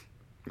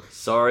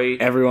Sorry,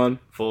 everyone,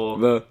 for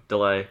the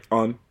delay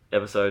on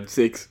episode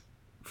 6.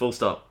 Full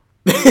stop.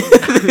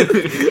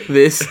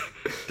 This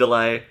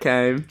delay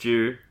came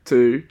due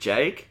to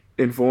Jake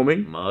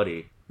informing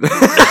Marty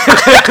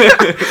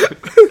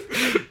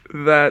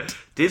that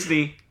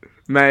Disney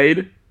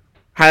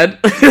had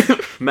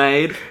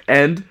made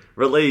and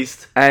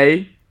released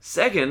a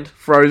second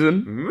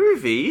Frozen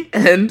movie,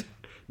 and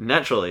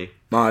naturally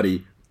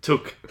Marty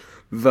took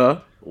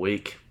the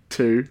week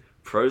to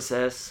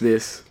process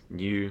this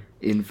new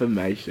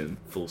information.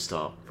 full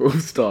stop. Full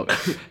stop.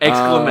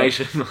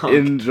 Exclamation mark.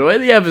 Enjoy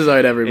the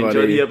episode, everybody.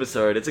 Enjoy the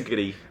episode. It's a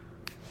goodie.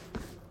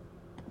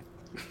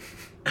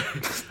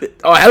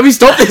 Oh, how do we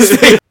stop this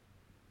thing?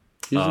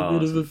 He's a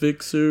bit of a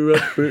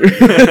fixer-upper.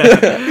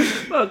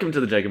 Welcome to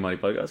the Jake and Marty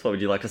Podcast. What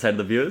would you like to say to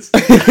the viewers?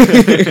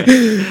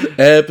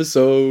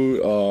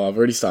 Episode... Oh, I've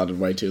already started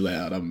way too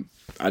loud.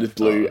 I just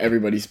blew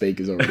everybody's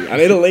speakers already. I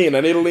need to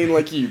lean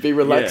like you. Be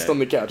relaxed on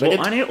the couch.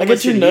 Well, I get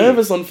too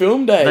nervous on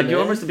film day, Like, man.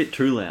 you're almost a bit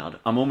too loud.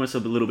 I'm almost a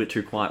little bit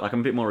too quiet. Like, I'm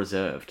a bit more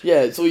reserved.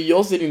 Yeah, so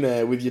you're sitting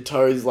there with your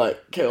toes,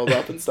 like, curled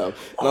up and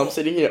stuff. And I'm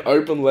sitting here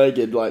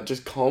open-legged, like,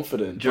 just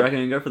confident. Do you reckon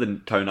I can go for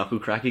the toe knuckle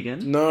crack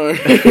again? No.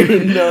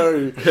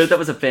 No. I heard that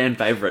was a fan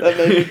favourite. That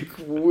made me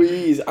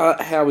queeze.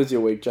 How was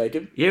your week,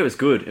 Jacob? Yeah, it was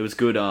good. It was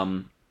good.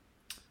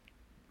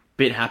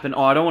 Bit happened.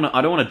 Oh, I don't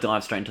want to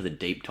dive straight into the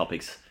deep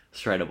topics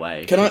straight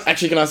away. Can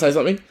I say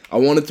something? I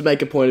wanted to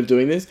make a point of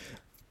doing this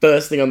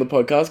first thing on the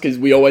podcast because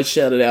we always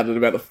shout it out at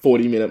about the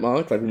 40-minute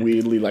mark, like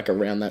weirdly, like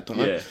around that time.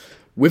 Yeah.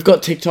 We've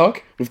got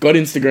TikTok, we've got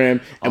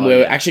Instagram, and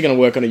we're actually going to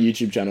work on a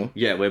YouTube channel.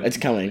 Yeah, it's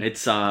coming.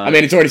 It's I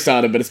mean, it's already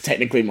started, but it's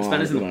technically mine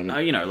at the moment.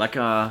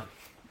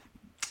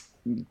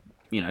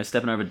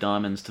 Stepping over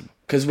diamonds to.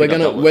 Because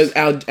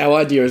our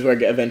idea is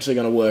we're eventually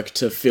going to work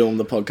to film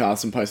the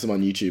podcast and post them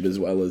on YouTube as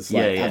well as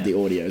have the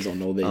audios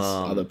on all these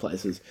other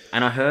places.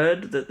 And I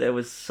heard that there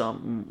was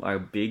a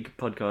big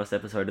podcast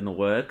episode in the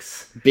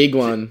works. Big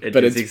one,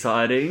 but it's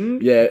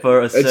exciting. Yeah,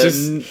 for a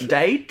certain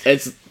date.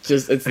 It's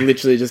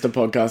literally just a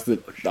podcast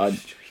that I.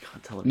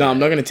 No, I'm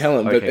not going to tell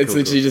him, but it's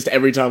literally just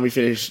every time we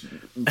finish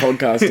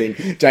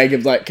podcasting,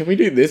 Jacob's like, can we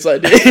do this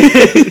idea?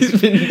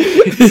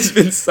 He's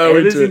been so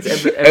into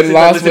it. And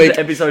last week...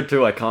 Episode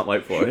 2, I can't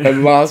wait for it.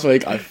 And last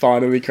week, I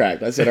finally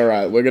cracked. I said, all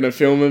right, we're going to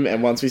film them,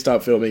 and once we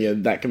start filming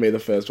it, that can be the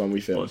first one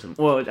we film. Awesome.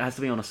 Well, it has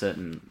to be on a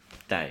certain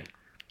day.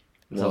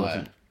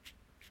 Why?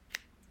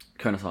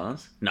 Cone of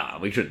silence? No,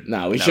 we shouldn't.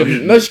 No, we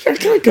shouldn't. No,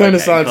 can't cone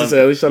of silence this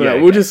early. Shut it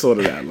out. We'll just sort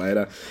it out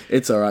later.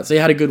 It's all right. So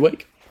you had a good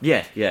week?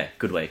 Yeah,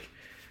 good week.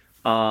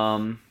 Bit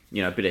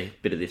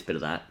of this, bit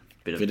of that.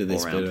 Bit of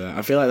this, bit of that.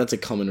 I feel like that's a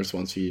common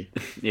response for you.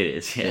 It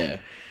is, yeah.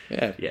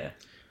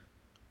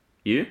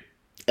 You?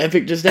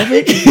 Epic, just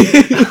epic. You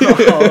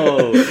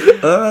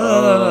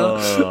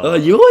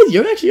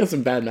actually got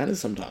some bad manners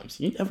sometimes.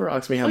 You never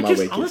ask me how my week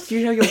is. I asked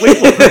you how your week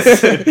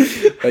was.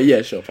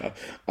 Yeah, sure, pal.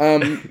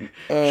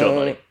 Sure,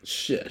 buddy.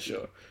 Yeah,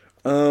 sure.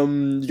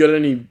 You got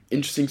any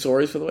interesting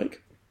stories for the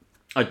week?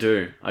 I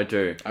do. I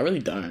really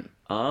don't.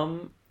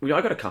 Yeah,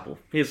 I got a couple.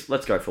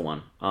 Let's go for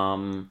one.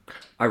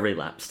 I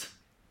relapsed.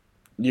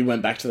 You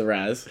went back to the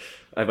Raz?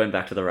 I went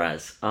back to the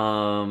Raz.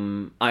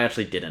 I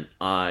actually didn't.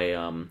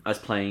 I was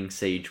playing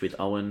Siege with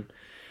Owen,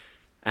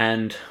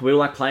 and we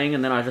were playing,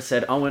 and then I just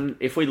said, Owen,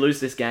 if we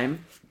lose this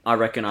game, I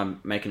reckon I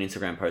make an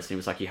Instagram post. And he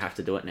was like, you have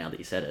to do it now that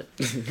you said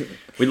it.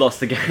 We lost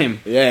the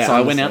game. Yeah. So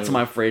I went out to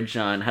my fridge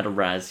and had a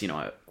Raz.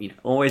 I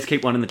always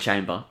keep one in the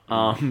chamber.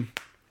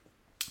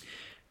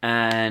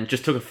 And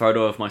just took a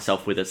photo of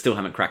myself with it. Still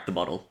haven't cracked the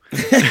bottle.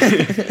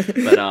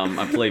 But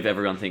I believe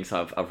everyone thinks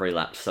I've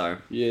relapsed, so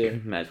yeah,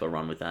 may as well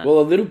run with that. Well,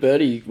 a little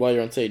birdie, while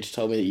you're on Siege,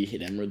 told me that you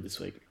hit Emerald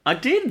this week. I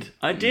did.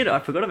 I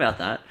forgot about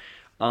that.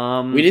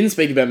 We didn't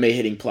speak about me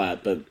hitting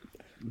Plat, but...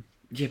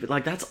 Yeah,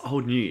 but, that's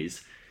old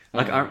news.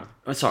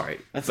 I'm sorry.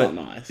 That's not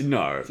nice.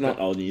 No. It's not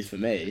old news for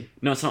me.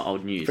 No, it's not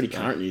old news. It's pretty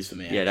current news for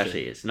me, actually. Yeah, it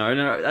actually is.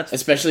 No, that's...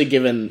 Especially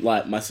given,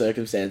 my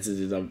circumstances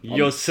is...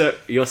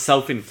 Your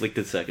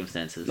self-inflicted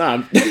circumstances.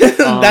 No,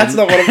 that's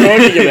not what I'm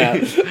talking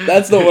about.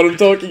 That's not what I'm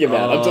talking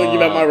about. I'm talking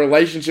about my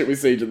relationship with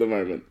Siege at the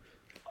moment.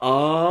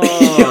 Oh,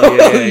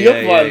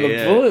 You're biting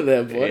the bullet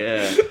there, boy.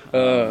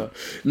 Yeah.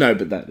 No,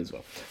 but that as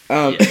well.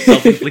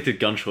 Self-inflicted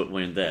gunshot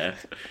wound there.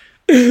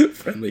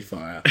 Friendly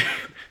fire.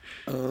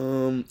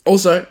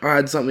 Also, I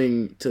had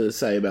something to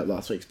say about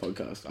last week's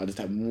podcast. I just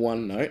have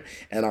one note,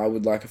 and I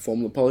would like a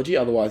formal apology.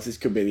 Otherwise, this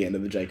could be the end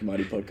of the Jake and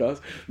Marty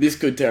podcast. This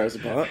could tear us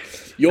apart.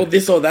 You're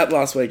this or that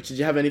last week. Did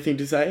you have anything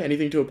to say?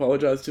 Anything to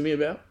apologise to me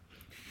about?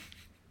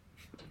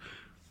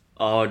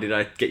 Oh, did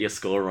I get your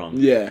score wrong?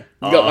 Yeah,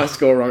 you got my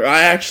score wrong.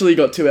 I actually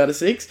got 2 out of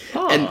 6.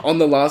 Oh. And on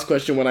the last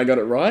question, when I got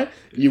it right,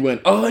 you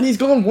went, oh, and he's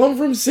gone 1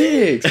 from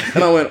 6.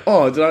 And I went,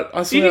 oh, did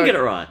I swear you didn't get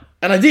it right.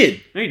 And I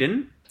did. No, you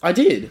didn't. I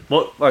did.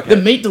 What? Okay.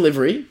 The meat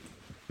delivery.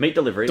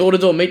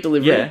 Door-to-door meat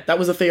delivery. Yeah. That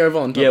was a Theo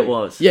Von topic. Yeah, it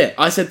was. Yeah,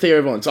 I said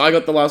Theo Von, so I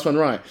got the last one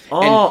right. Oh,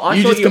 and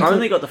I thought you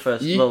only got the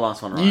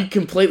last one right. You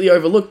completely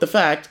overlooked the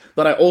fact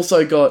that I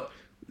also got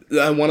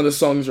one of the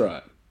songs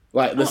right.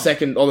 Like the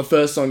second or the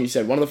first song you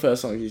said. One of the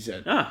first songs you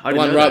said. I the didn't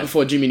one know right that.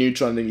 before Jimmy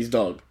Neutron and his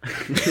dog.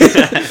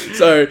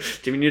 So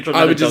Jimmy Neutron I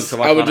got a would dog, just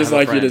so I would just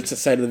like friend. you to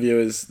say to the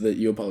viewers that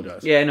you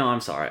apologise. Yeah, no,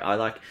 I'm sorry.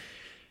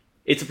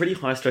 It's a pretty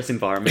high stress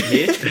environment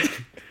here.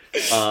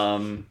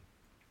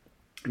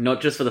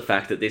 Not just for the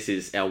fact that this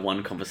is our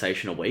one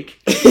conversation a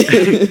week,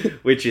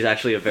 which is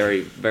actually a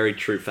very, very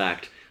true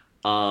fact.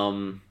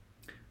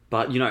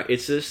 But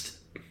it's just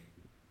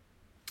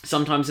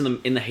sometimes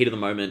in the heat of the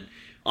moment,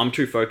 I'm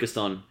too focused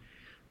on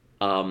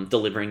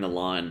delivering the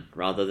line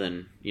rather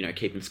than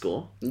keeping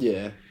score.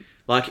 Yeah.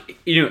 Like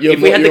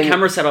if we had the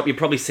camera set up, you'd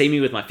probably see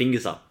me with my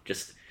fingers up,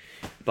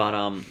 But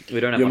we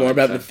don't have. You're one more of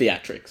about them, the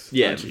theatrics.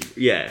 Yeah, aren't you?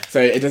 yeah.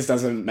 So it just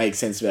doesn't make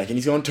sense to be like, and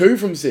he's gone 2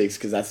 from 6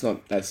 because that's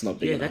not big Yeah,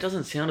 enough. that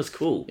doesn't sound as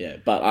cool. Yeah,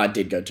 but I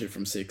did go 2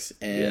 from 6,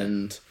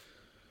 and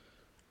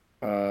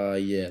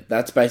yeah,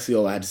 that's basically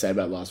all I had to say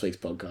about last week's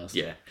podcast.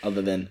 Yeah.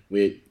 Other than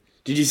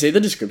did you see the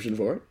description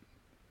for it?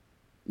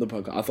 The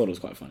podcast. I thought it was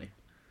quite funny.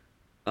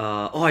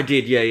 I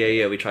did.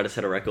 Yeah. We tried to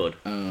set a record.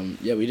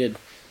 Yeah, we did.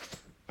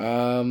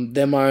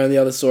 Then my only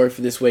other story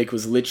for this week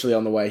was literally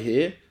on the way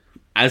here.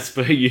 As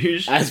per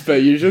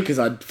usual, because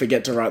I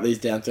forget to write these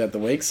down throughout the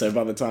week. So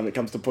by the time it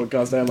comes to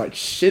podcast day, I'm like,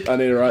 shit, I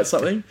need to write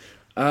something.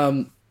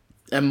 And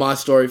my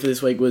story for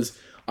this week was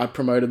I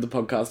promoted the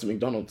podcast at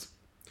McDonald's.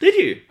 Did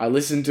you? I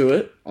listened to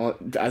it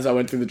as I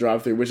went through the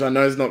drive-thru, which I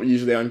know is not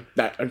usually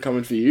that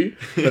uncommon for you,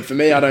 but for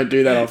me, I don't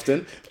do that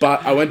often.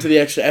 But I went to the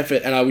extra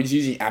effort, and I was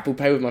using Apple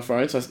Pay with my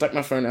phone, so I stuck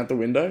my phone out the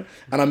window,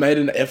 and I made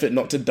an effort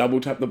not to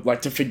double tap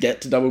to forget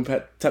to double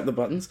tap the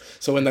buttons.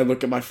 So when they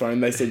look at my phone,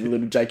 they see the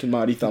little Jake and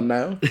Marty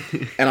thumbnail.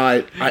 And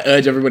I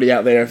urge everybody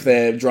out there, if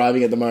they're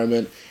driving at the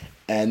moment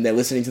and they're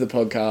listening to the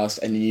podcast,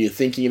 and you're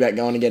thinking about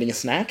going and getting a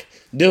snack,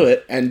 do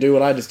it and do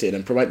what I just did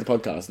and promote the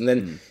podcast, and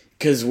then.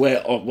 Because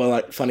we're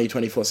like funny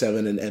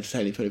 24/7 and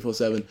entertaining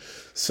 24/7,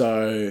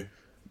 so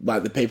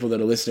like the people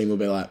that are listening will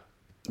be like,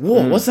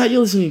 "Whoa, what's that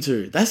you're listening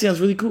to? That sounds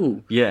really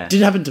cool." Yeah,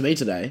 didn't happen to me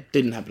today.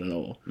 Didn't happen at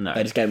all. No,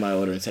 they just gave my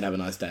order and said, "Have a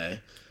nice day."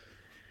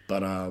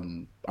 But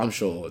I'm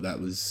sure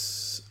that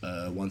was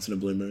once in a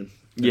blue moon.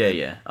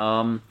 Yeah.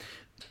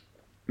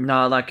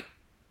 No, like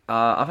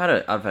I've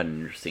had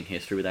an interesting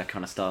history with that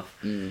kind of stuff.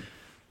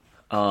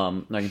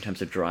 Like in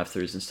terms of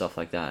drive-thrus and stuff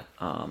like that.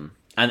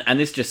 And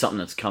this is just something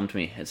that's come to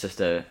me. It's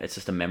just a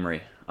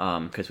memory.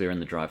 Because we were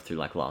in the drive-thru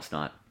like last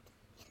night,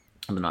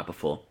 or the night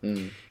before,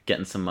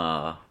 getting some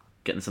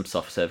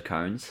soft serve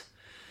cones,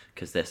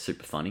 because they're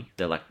super funny.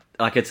 They're like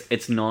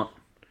it's not,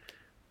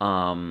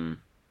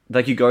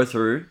 like you go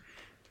through,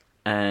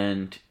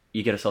 and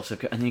you get a soft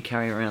serve cone, and then you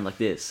carry it around like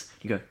this.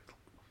 You go,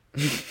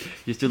 you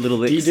just do little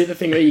licks. Do you do the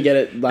thing where you get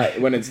it like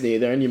when it's near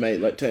there and you may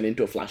like turn it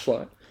into a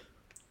flashlight?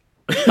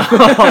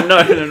 Oh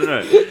no!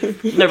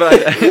 No,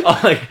 but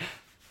like.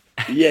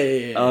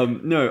 Yeah.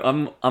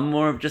 No, I'm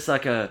more of just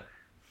like a.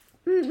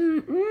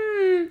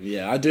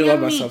 Yeah, I do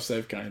love my soft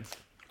serve cones.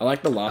 I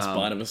like the last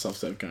bite of a soft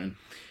serve cone.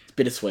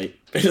 It's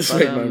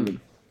bittersweet moment.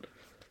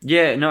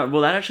 Yeah, no.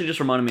 Well, that actually just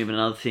reminded me of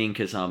another thing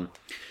because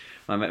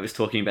my mate was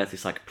talking about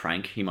this like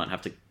prank. He might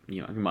have to,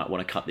 he might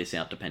want to cut this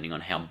out depending on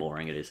how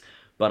boring it is.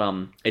 But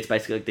it's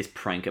basically like this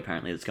prank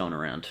apparently that's going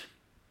around.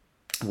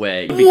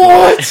 Where you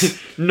what?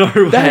 No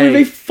way. That would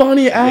be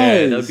funny as.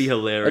 Yeah, that would be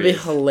hilarious. That'd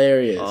be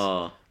hilarious.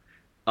 Oh.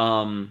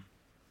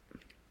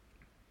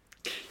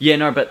 Yeah,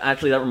 no, but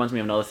actually that reminds me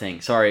of another thing.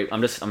 Sorry,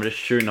 I'm just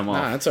shooting them off.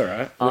 Nah, that's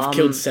alright. We've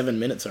killed 7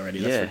 minutes already.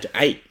 That's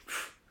 8.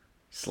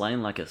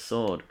 Slain like a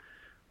sword.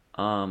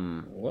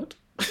 What?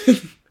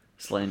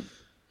 Slain.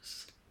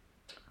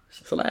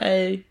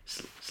 Slay.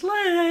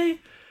 Slay.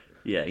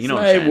 Yeah, you know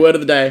what I'm Slay. saying. Word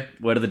of the day.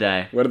 Word of the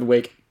day. Word of the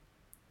week.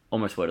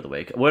 Almost word of the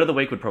week. Word of the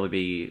week would probably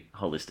be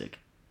holistic.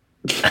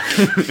 That's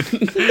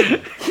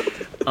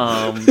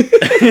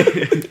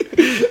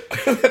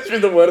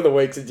been the word of the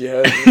week since you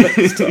heard it the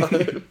first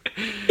time.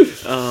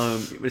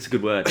 It's a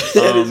good word.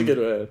 It is a good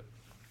word.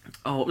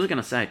 Oh, what was I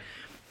going to say?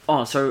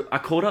 Oh, so I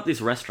called up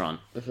this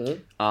restaurant.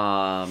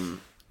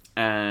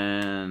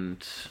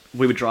 And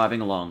we were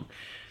driving along.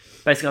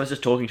 Basically, I was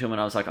just talking to him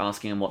and I was like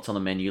asking him what's on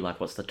the menu, like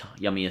what's the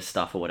yummiest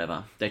stuff or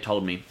whatever. They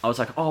told me. I was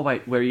like, oh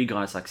wait, where are you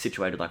guys like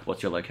situated? Like,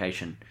 what's your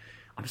location?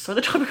 I'm so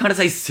the type of kind of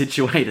say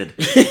situated.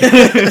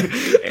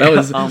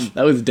 that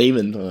was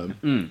demon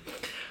time.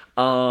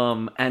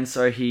 And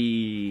so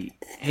he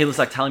was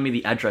like telling me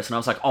the address and I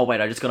was like, oh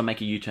wait, I just got to make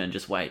a U-turn.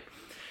 Just wait.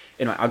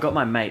 Anyway, I got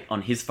my mate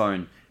on his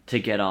phone to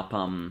get up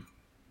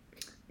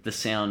the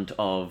sound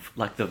of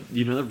like the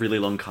really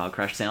long car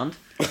crash sound,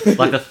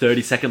 like the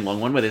 30-second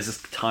long one where there's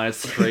just tires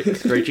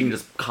screeching,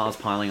 just cars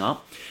piling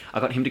up. I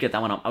got him to get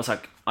that one up. I was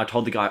like, I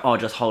told the guy, oh,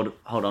 just hold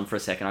on for a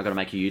second. I got to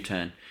make a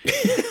U-turn.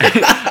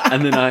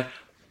 And then I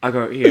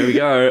go, here we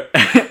go.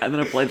 And then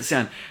I played the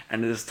sound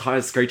and there's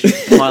tires screeching,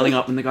 piling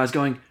up, and the guy's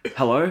going,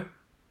 hello.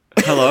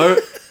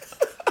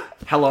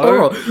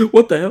 Oh,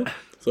 what the hell?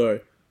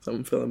 Sorry,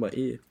 something fell in my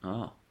ear.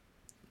 Oh,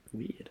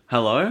 weird.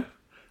 Hello.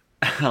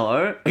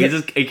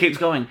 He keeps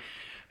going.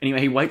 Anyway,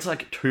 he waits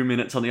like 2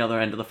 minutes on the other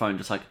end of the phone,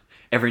 just like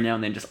every now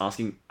and then just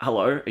asking,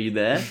 hello, are you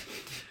there?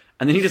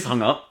 And then he just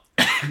hung up.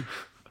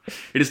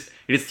 He just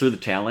threw the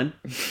towel in.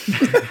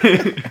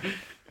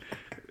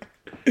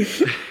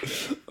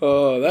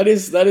 Oh, that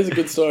is a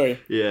good story.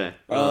 Yeah.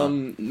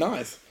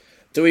 Nice.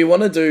 Do we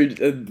want to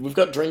do? We've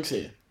got drinks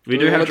here. We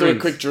do have want to do a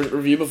drinks. quick drink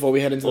review before we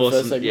head into the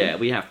first segment? Yeah,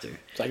 we have to.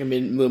 It's like a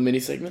little mini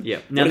segment. Yeah.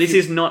 Now this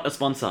is not a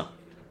sponsor.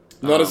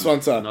 Not a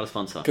sponsor. Not a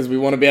sponsor. Because we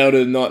want to be able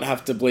to not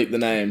have to bleep the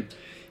name.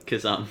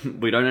 Because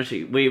we don't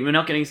actually we're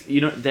not getting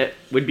that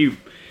we'd be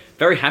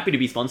very happy to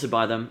be sponsored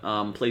by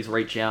them. Please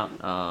reach out.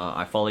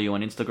 I follow you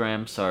on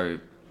Instagram, so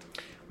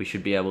we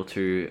should be able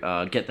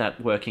to get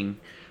that working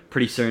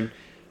pretty soon.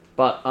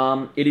 But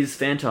it is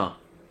Fanta.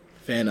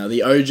 Fanta,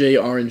 the OG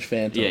orange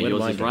Fanta. Yeah, Where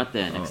yours do I is go? right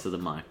there next to the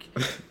mic.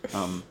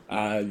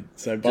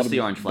 So just the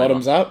orange flavour.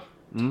 Bottoms up.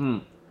 Mm-hmm.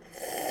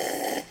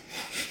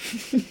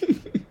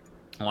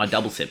 Oh, I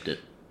double sipped it.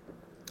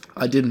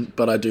 I didn't,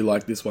 but I do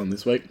like this one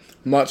this week.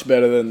 Much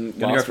better than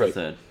Gonna last go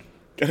for week.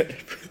 a third.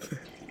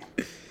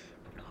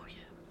 Oh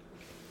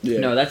Yeah.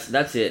 No,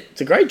 that's it.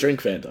 It's a great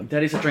drink, Fanta.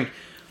 That is a drink.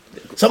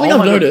 Something Oh I've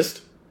my God.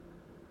 noticed.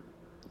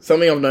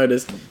 Something I've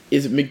noticed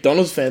is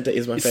McDonald's Fanta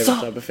is my favorite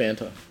sucks. type of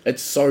Fanta.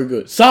 It's so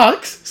good.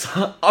 Sucks.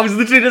 I was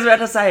literally just about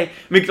to say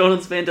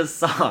McDonald's Fanta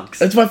sucks.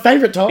 It's my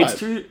favorite type.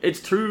 It's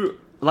too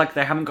like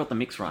they haven't got the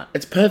mix right.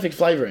 It's perfect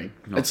flavoring.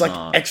 No, it's it's like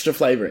not. extra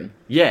flavoring.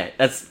 Yeah,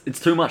 it's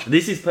too much.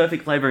 This is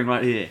perfect flavoring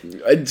right here.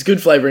 It's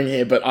good flavoring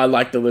here, but I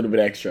like the little bit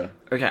extra.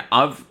 Okay,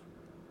 I'm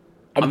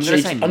gonna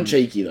cheeky. say- I'm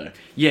cheeky though.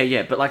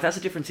 yeah, but like that's a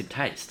difference in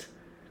taste.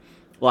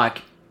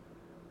 Like,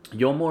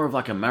 you're more of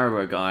like a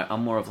Maribor guy.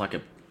 I'm more of like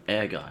a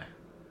Air guy.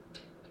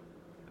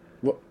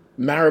 What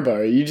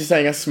Maribor? Are you just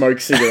saying I smoke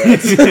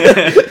cigarettes?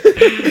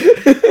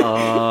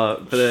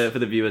 For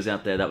the viewers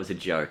out there, that was a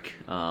joke.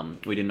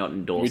 We did not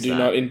endorse. We do that.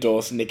 not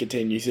endorse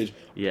nicotine usage.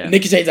 Yeah.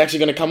 Nicotine's actually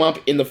going to come up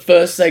in the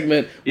first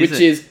segment, Is which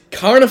it? is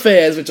current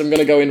affairs, which I'm going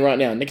to go in right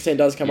now. Nicotine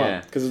does come Yeah.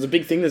 up because there's a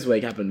big thing this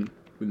week happened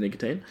with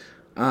nicotine.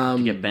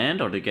 To get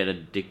banned or to get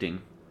addicting.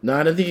 No,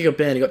 I don't think he got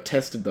banned. He got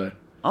tested though.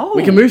 Oh,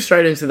 We can move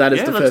straight into that as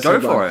Yeah, the let's first go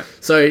headline. for it.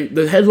 So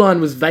the headline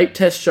was vape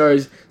test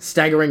shows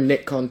staggering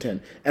net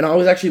content, and I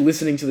was actually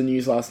listening to the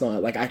news last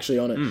night, like actually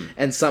on it,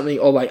 and something,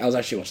 or like I was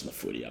actually watching the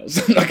footy. I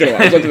was not gonna lie,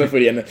 I was watching the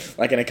footy, and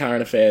like in a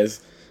current affairs,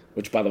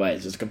 which by the way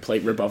is just a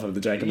complete rip off of the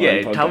Jake and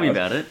Marty podcast. tell me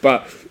about it.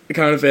 But the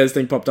current affairs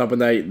thing popped up,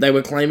 and they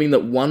were claiming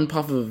that one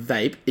puff of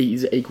vape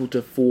is equal to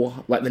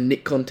the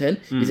net content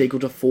is equal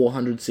to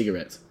 400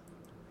 cigarettes.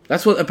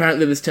 That's what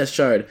apparently this test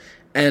showed,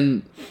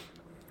 and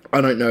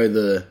I don't know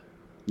the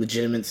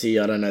legitimacy.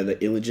 I don't know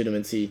the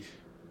illegitimacy.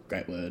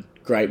 Great word,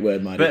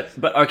 Marty.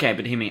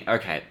 But hear me.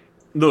 Okay,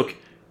 look,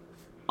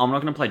 I'm not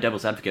gonna play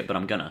devil's advocate, but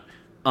I'm gonna.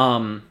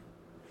 How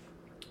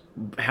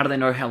do they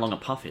know how long a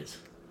puff is?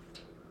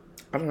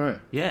 I don't know.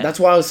 Yeah. That's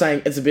why I was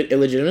saying it's a bit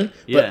illegitimate.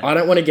 But Yeah. I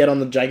don't want to get on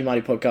the Jake and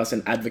Marty podcast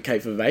and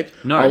advocate for vape.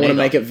 No, I want to neither.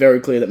 make it very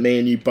clear that me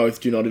and you both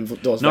do not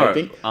endorse No,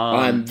 vaping.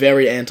 I'm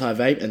very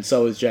anti-vape, and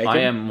so is Jake. I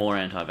am more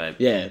anti-vape.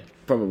 Yeah,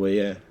 probably.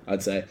 Yeah,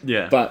 I'd say.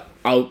 Yeah. But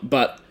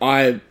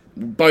I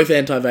both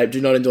anti-vape, do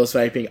not endorse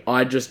vaping.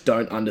 I just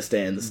don't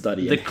understand the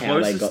study The and how they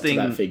closest got thing-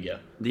 to that figure.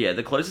 Yeah,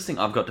 the closest thing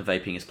I've got to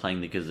vaping is playing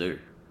the kazoo.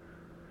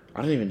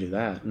 I don't even do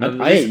that. No,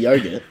 I eat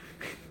yogurt.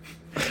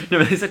 No,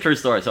 but this is a true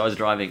story. So I was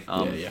driving.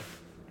 Yeah.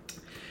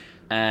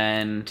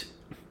 And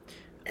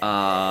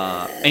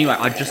anyway,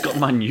 I just got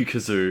my new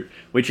kazoo,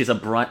 which is a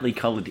brightly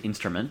coloured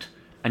instrument,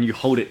 and you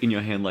hold it in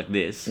your hand like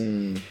this.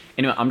 Anyway,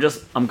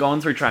 I'm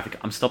going through traffic.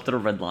 I'm stopped at a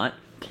red light,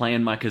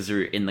 playing my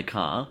kazoo in the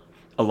car,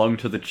 along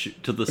to the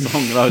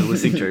song that I was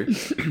listening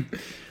to.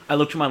 I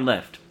look to my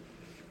left.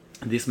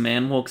 This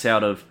man walks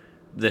out of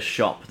the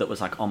shop that was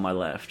like on my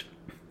left.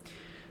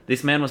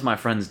 This man was my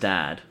friend's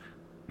dad.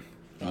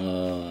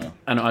 And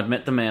I'd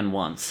met the man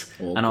once,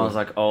 and I was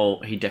like, "Oh,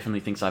 he definitely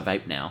thinks I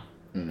vape now."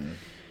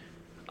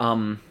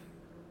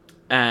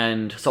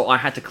 And so I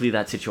had to clear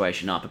that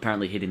situation up.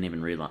 Apparently, he didn't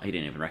even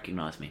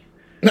recognize me.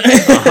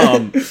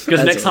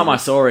 Because next time I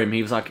saw him,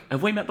 he was like,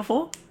 "Have we met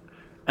before?"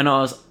 And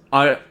I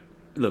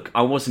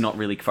was not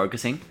really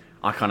focusing.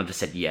 I kind of just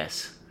said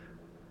yes.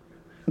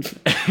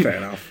 Fair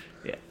enough.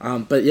 Yeah.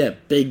 But yeah,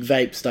 big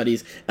vape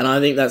studies, and I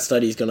think that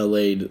study is going to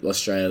lead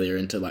Australia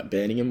into like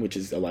banning them, which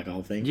is like a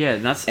whole thing. Yeah,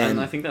 and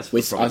I think that's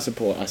which I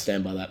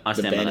stand by that. I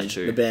stand by that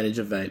too. The bannage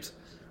of vapes.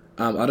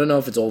 I don't know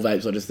if it's all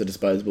vapes or just the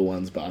disposable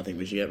ones, but I think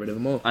we should get rid of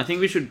them all. I think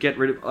we should get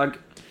rid of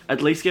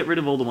at least get rid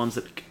of all the ones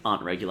that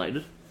aren't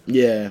regulated.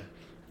 Yeah.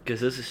 Because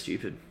this is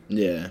stupid.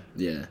 Yeah,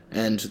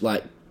 and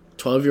like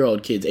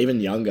 12-year-old kids, even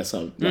younger,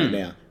 some right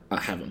now,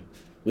 have them,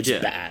 which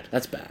is bad.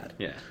 That's bad.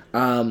 Yeah.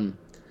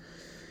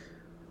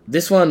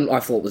 This one I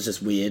thought was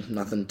just weird.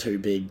 Nothing too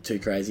big, too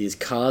crazy. Is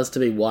cars to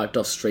be wiped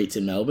off streets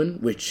in Melbourne,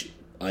 which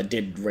I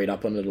did read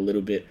up on it a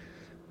little bit.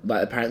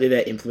 But apparently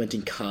they're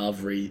implementing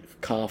car-free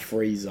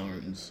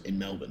zones in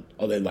Melbourne.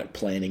 Or they're like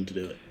planning to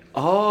do it.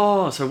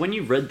 Oh, so when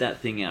you read that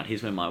thing out,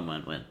 here's where my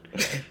mind went.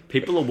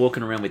 People are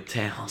walking around with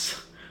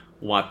towels,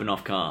 wiping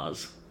off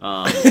cars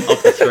off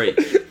the street.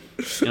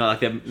 You know,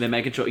 like they're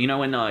making sure. You know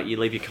when you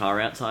leave your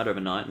car outside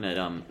overnight and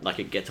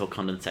it gets all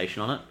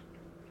condensation on it.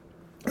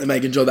 They're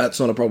making sure that's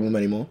not a problem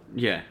anymore.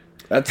 Yeah.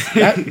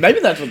 Maybe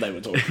that's what they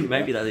were talking about.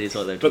 Maybe that is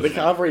what they're But talking the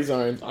car-free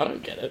zones, I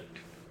don't get it.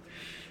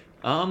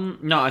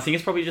 No, I think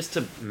it's probably just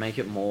to make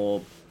it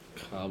more...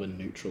 Carbon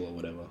neutral or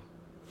whatever.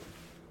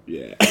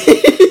 Yeah.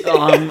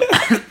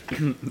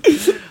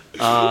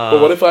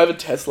 But what if I have a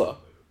Tesla?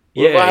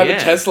 What if I have a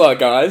Tesla,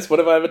 guys? What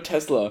if I have a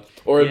Tesla?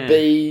 Or a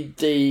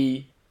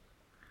BD...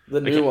 The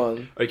new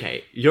one.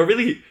 Okay, you're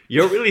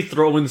really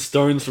throwing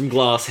stones from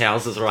glass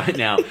houses right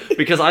now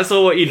because I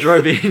saw what you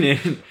drove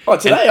in. Oh,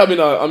 today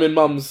I'm in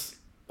Mum's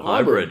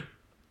hybrid.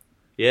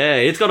 Yeah,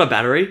 it's got a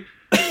battery.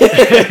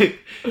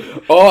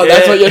 Oh,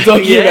 that's what you're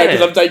talking about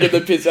because I'm taking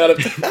the piss out of.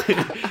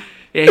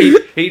 Yeah,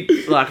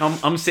 he like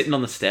I'm sitting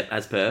on the step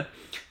as per.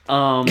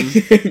 And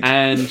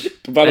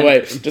by the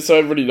way, just so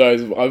everybody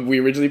knows, we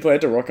originally planned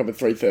to rock up at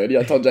 3:30.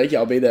 I told Jakey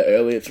I'll be there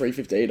early at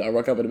 3:15. I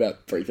rock up at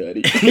about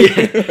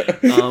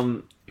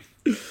 3:30.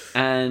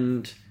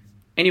 And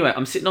anyway,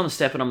 I'm sitting on the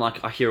step and I'm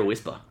like, I hear a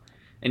whisper.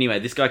 Anyway,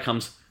 this guy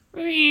comes.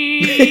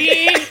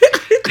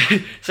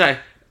 So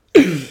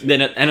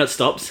then it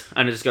stops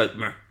and it just goes.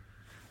 Meh,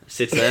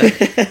 sits there,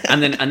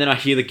 and then I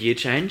hear the gear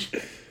change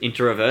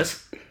into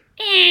reverse.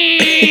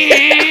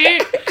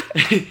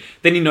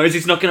 Then he knows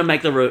he's not going to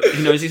make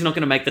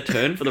the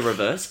turn for the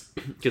reverse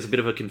because a bit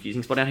of a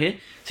confusing spot out here.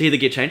 So hear the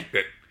gear change.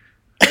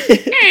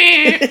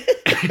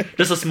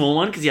 Just a small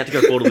one because you have to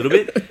go forward a little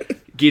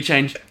bit. Gear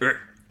change.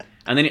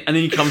 And then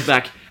he comes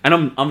back,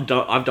 and I've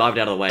dived out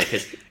of the way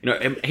because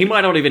he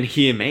might not even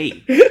hear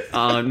me.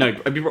 No,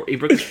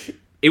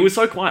 it was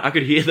so quiet I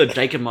could hear the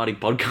Jake and Marty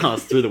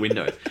podcast through the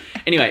windows.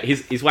 Anyway,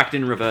 he's whacked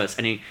in reverse,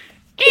 and he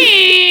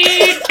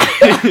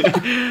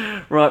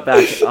right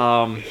back.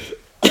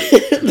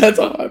 That's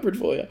a hybrid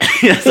for you.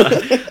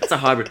 That's a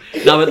hybrid.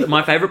 No, but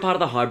my favourite part of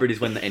the hybrid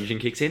is when the engine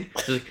kicks in.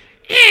 It's like,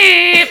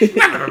 it's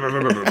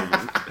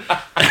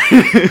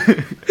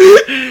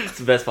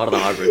the best part of the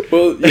hybrid.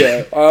 Well,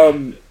 yeah.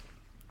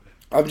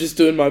 I'm just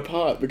doing my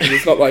part because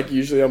it's not like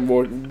usually I'm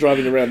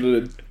driving around in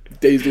a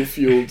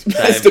diesel-fueled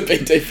Mazda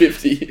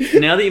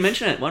BT50. Now that you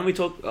mention it, why don't we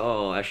talk...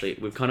 Oh, actually,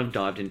 we've kind of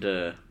dived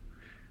into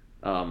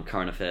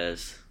current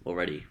affairs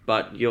already,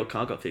 but your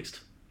car got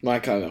fixed. My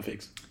car got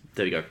fixed.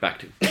 There we go,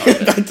 back to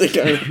current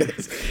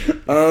affairs.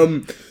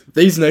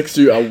 These next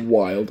two are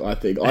wild, I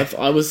think.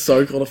 I was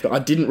so caught off guard. I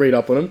didn't read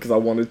up on them because I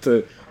wanted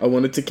to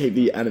keep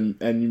the...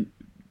 And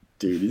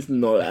dude, he's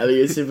not having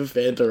a sip of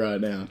Fanta right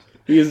now.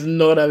 He is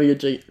not having a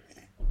cheat.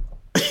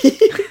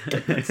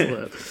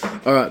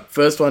 Alright,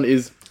 first one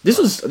is this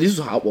was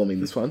heartwarming,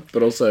 this one,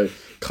 but also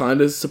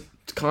kind of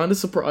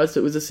surprised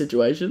it was a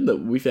situation that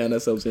we found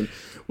ourselves in.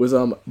 Was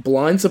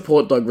blind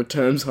support dog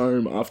returns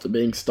home after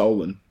being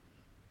stolen.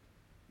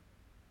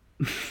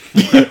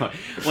 Wait.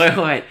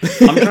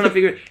 I'm trying to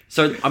figure.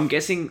 So I'm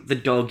guessing the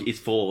dog is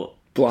for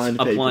blind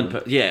people. Blind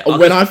person. Yeah.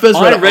 When I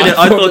first read it,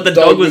 I thought the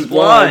dog was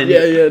blind.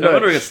 Yeah. No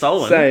wonder it got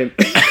stolen. Same.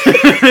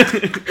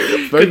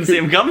 Couldn't see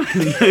him coming.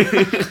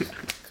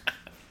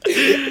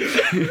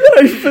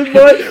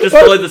 Just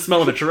follow the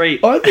smell of a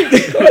treat. I think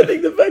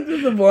the fact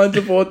that the blind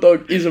support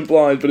dog isn't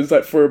blind, but it's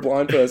like for a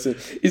blind person,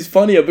 is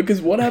funnier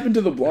because what happened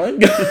to the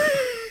blind guy?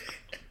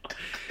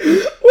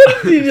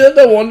 What did he just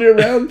have to wander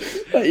around?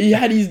 Like, he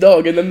had his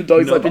dog, and then the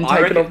dog's been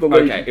taken off the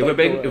leash. Okay, if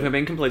we're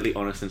being completely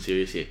honest and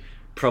serious here,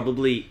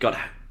 probably got.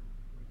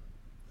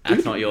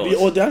 That's not yours. The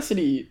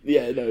audacity,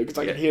 because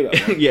I can hear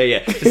that.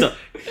 yeah. It's not...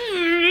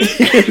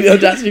 The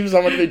audacity for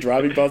someone to be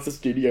driving past the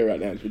studio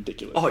right now is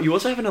ridiculous. Oh, you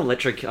also have an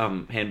electric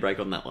handbrake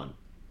on that one.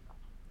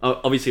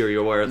 Oh, obviously,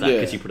 you're aware of that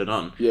because you put it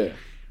on. Yeah.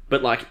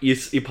 But like,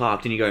 you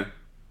parked and you go,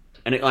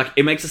 and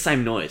it makes the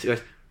same noise. It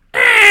goes.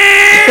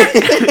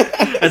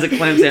 As it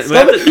clams out.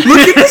 Look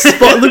at the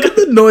spot. Look at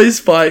the noise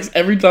spikes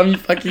every time you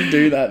fucking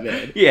do that,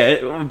 man.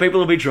 Yeah, people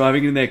will be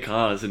driving in their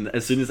cars, and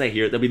as soon as they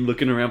hear it, they'll be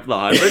looking around for the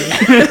hybrid.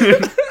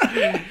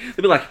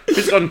 They'll be like,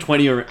 "Who's going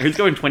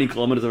 20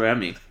 kilometers around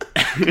me?"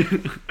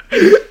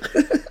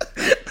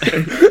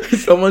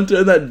 Someone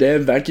turn that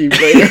damn vacuum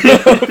cleaner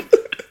off.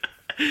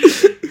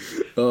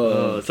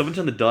 Someone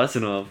turn the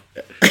Dyson off.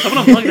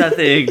 Someone unplug that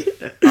thing.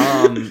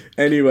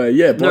 Anyway,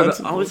 yeah. No,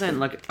 but I was saying,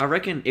 like, I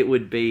reckon it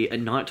would be at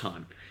night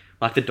time.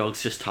 Like, the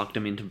dog's just tucked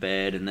them into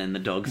bed, and then the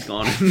dog's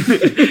gone.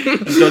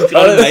 The dog's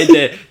gone and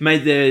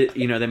made their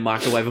their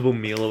microwavable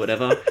meal or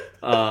whatever.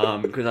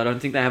 Because I don't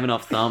think they have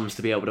enough thumbs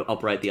to be able to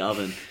operate the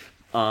oven.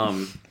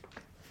 And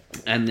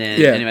then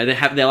anyway,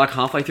 they're like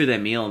halfway through their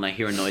meal, and they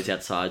hear a noise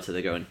outside, so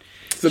they're going.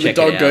 So the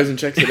dog goes and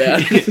checks it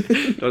out.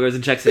 Dog goes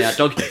and checks it out.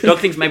 Dog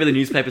thinks maybe the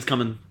newspaper's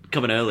coming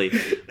early.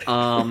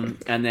 And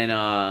then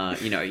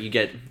you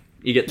get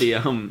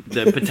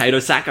the potato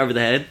sack over the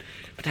head.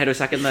 Potato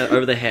sack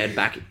over the head,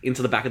 back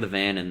into the back of the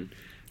van, and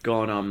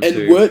gone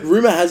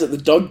rumor has it the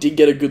dog did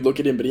get a good look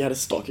at him, but he had a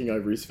stocking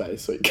over his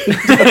face, so he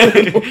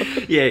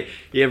couldn't. yeah.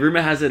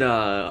 Rumor has it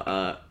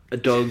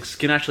dogs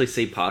can actually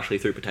see partially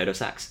through potato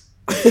sacks.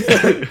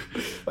 They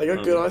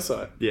got good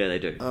eyesight. Yeah, they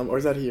do. Or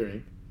is that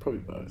hearing?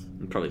 Probably both.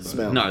 Probably both.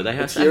 Smell. No, they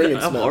have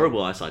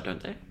horrible eyesight,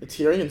 don't they? It's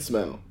hearing and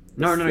smell.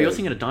 No, you're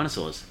thinking of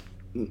dinosaurs.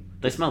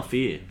 They smell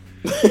fear.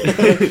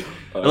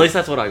 At least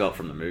that's what I got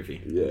from the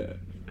movie. Yeah.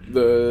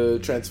 The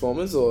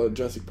Transformers or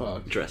Jurassic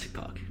Park? Jurassic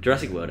Park.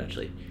 Jurassic World,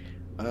 actually.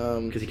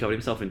 Because he covered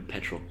himself in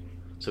petrol.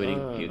 So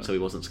he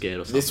wasn't scared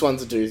or something. This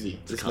one's a doozy.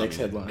 It's This a next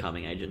headline.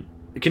 Calming agent.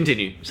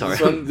 Continue. Sorry.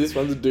 This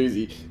one's a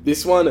doozy.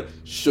 This one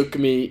shook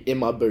me in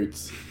my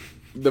boots.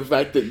 The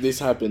fact that this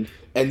happened.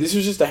 And this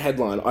was just a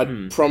headline.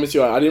 I promise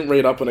you, I didn't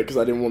read up on it because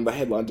I didn't want the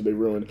headline to be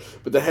ruined.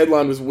 But the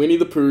headline was Winnie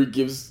the Pooh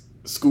gives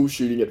school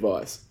shooting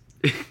advice.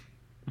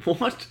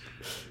 What?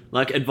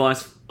 Like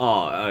advice?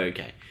 Oh,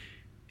 okay.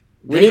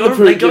 Winnie the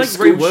Pooh gives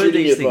school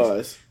shooting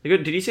advice.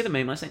 Did you see the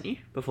meme I sent you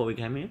before we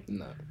came here?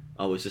 No.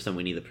 Oh, it was just a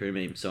Winnie the Pooh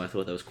meme, so I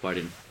thought that was quite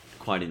in.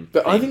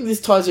 But I think this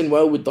ties in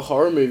well with the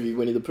horror movie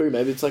Winnie the Pooh.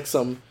 Maybe it's like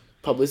some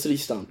publicity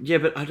stunt. Yeah,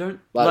 but I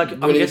don't like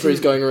Winnie the Pooh's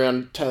going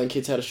around telling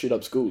kids how to shoot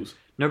up schools.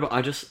 No, but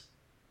I just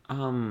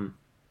No,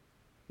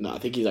 I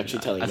think he's actually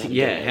telling. I think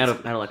how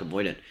to like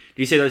avoid it.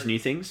 Do you see those new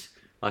things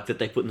like that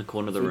they put in the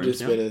corner of the rooms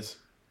now? Spinners.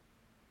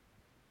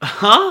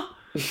 Huh?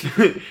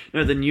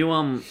 No, the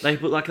new they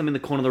put like them in the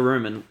corner of the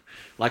room and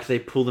like they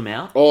pull them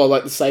out. Oh,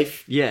 like the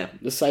safe. Yeah,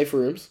 the safe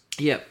rooms.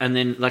 Yeah, and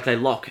then like they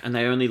lock and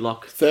they only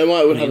lock.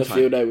 Thermite would have a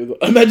field day with.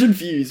 Imagine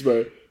Fuse,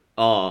 bro.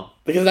 Oh,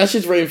 because that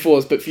shit's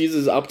reinforced, but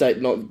Fuse's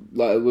update not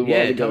like a little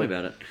while ago. Tell me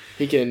about it.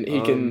 He can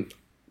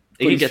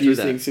put his Fuse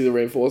things through the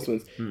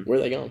reinforcements. Where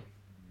are they going?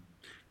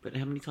 But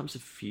how many times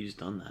have Fuse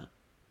done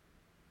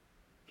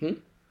that?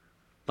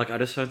 Like I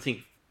just don't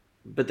think.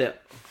 But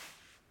that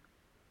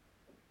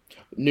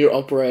new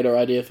operator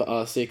idea for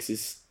R6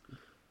 is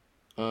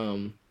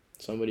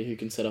somebody who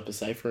can set up a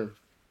safe room.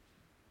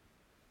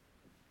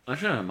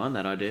 Actually, I don't mind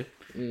that idea.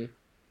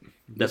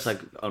 That's like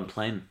on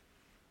plane.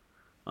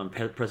 On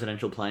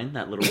presidential plane,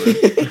 that little room.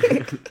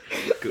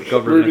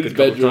 Got rid of it a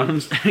couple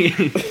times.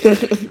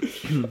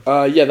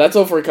 Yeah, that's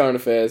all for current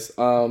affairs.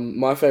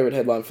 My favourite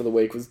headline for the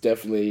week was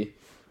definitely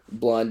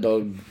Blind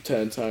Dog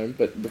turns home,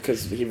 but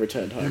because he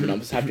returned home, and I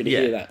was happy to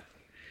hear that.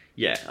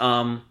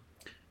 Yeah,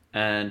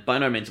 and by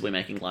no means are we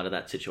making light of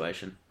that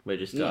situation. We're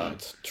just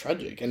it's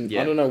tragic, and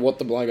I don't know what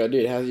the blind guy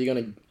did. How's he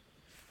gonna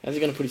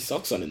put his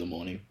socks on in the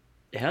morning?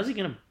 How's he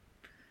gonna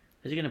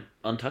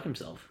untuck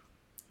himself?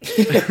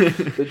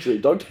 Literally,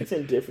 dog takes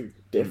in different.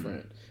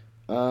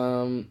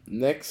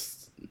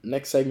 Next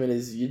segment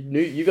is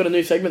you got a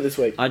new segment this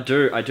week. I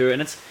do,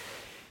 and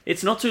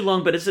it's not too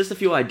long, but it's just a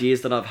few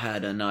ideas that I've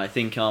had, and I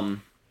think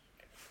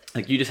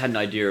like you just had an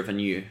idea of a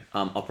new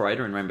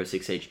operator in Rainbow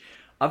Six Siege.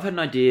 I've had an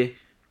idea,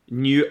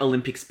 new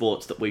Olympic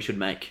sports that we should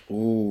make.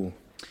 Ooh.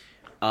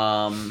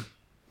 Hula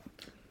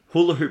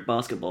hoop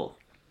basketball.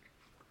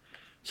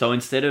 So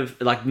instead of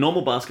like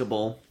normal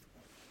basketball,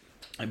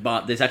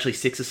 but there's actually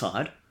 6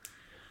 aside.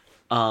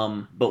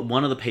 But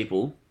one of the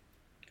people,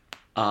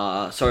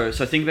 so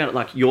think about it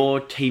like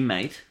your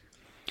teammate,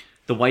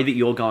 the way that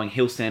you're going,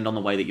 he'll stand on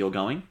the way that you're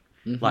going,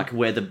 like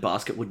where the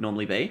basket would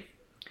normally be,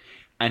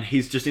 and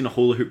he's just in a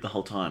hula hoop the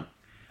whole time,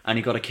 and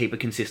you got to keep a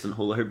consistent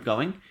hula hoop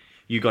going.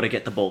 You got to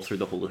get the ball through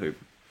the hula hoop.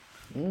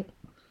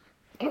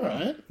 All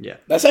right. Yeah.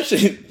 That's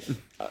actually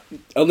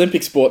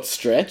Olympic sports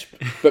stretch,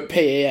 but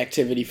PE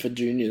activity for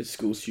junior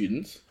school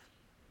students.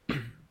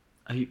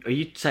 Are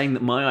you saying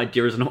that my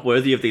idea is not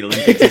worthy of the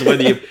Olympics? It's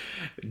worthy of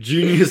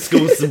junior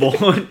school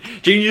sport,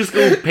 junior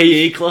school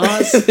PE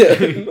class?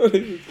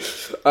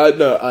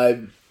 No,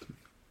 I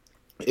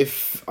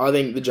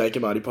think the Jake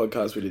and Marty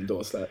podcast would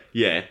endorse that.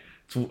 Yeah.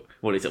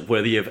 What is it?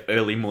 Worthy of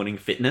early morning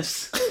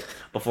fitness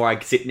before I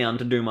sit down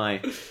to do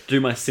my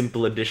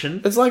simple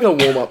addition. It's like a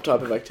warm up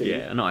type of activity.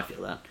 Yeah, no, I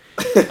feel that.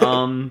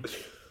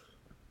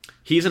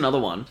 Here's another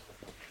one: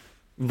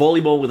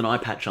 volleyball with an eye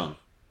patch on.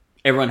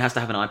 Everyone has to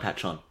have an eye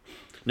patch on.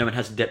 No one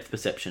has depth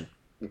perception.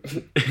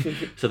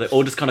 So they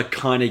all just kind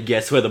of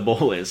guess where the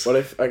ball is. What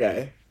if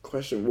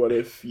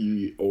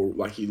you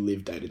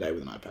live day to day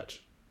with an eye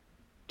patch?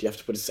 Do you have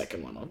to put a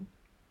second one on?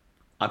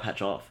 Eye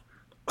patch off.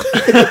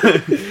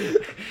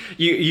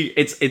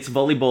 It's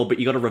volleyball, but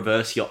you got to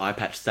reverse your eye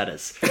patch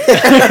status.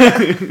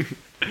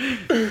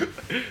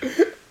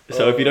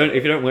 So if you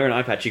don't wear an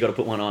eye patch, you got to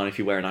put one on. If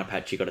you wear an eye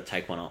patch, you got to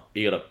take one off.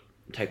 You got to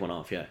take one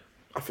off. Yeah.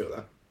 I feel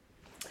that.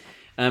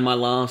 And my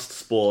last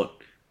sport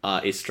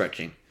is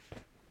stretching.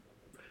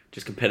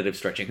 Just competitive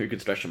stretching. Who can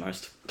stretch the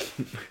most?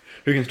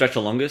 Who can stretch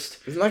the longest?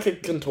 Isn't like a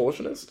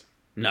contortionist?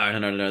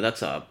 No.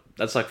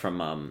 That's like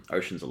from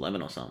Ocean's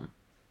 11 or something.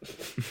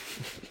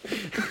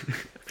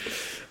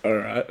 All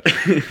right.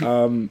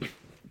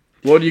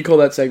 What do you call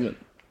that segment?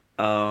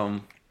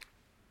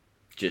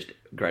 Just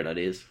great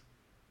ideas.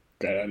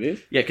 Great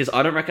ideas? Yeah, because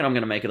I don't reckon I'm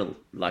going to make it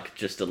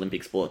just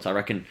Olympic sports. I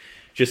reckon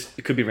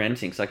it could be random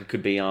things. Like it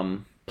could be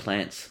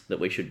plants that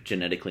we should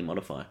genetically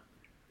modify.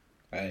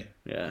 Hey.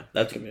 Yeah,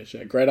 that's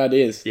great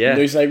ideas. Yeah.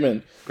 New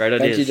segment. Great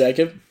ideas. Thank you,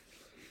 Jacob.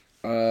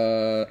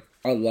 I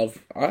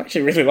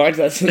actually really liked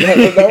that.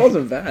 That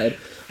wasn't bad.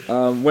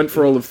 Went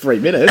for all of 3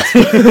 minutes.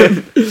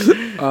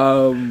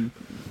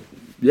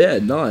 Yeah,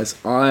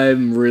 nice.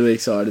 I'm really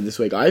excited this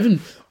week. I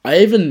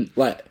even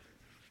like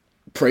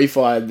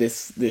pre-fired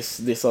this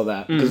or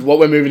that, because what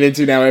we're moving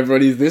into now,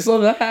 everybody's this or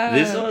that.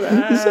 This or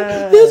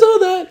that. This or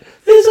that.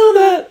 This or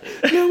that.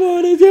 No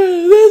one is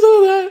good. This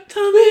or that.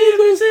 Tell me if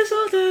it's this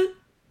or that.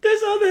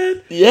 This or that.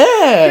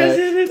 Yeah.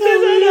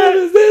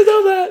 There's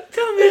all that.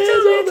 Tell me.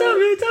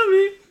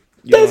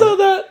 There's all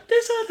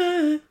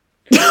that.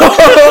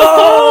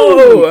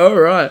 Oh, all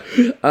right.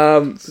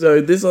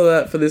 So this or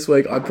that for this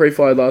week. I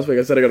pre-fired last week.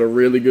 I said I got a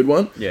really good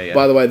one. Yeah.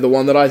 By the way, the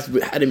one that I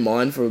had in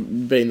mind for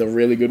being the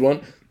really good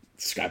one,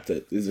 scrapped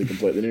it. This is a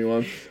completely new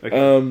one.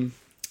 Okay.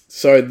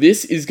 So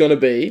this is going to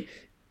be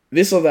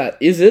this or that.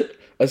 Is it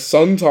a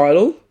song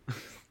title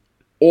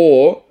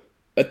or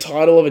a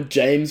title of a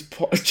Charles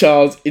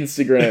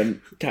Instagram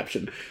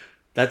caption?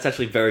 That's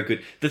actually very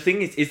good. The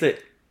thing is that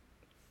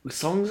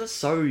songs are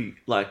so,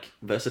 like,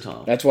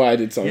 versatile. That's why I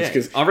did songs. Yeah.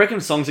 'Cause, I reckon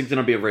songs are going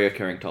to be a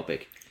reoccurring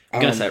topic. I'm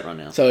going to say it right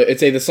now. So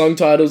it's either song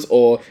titles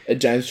or a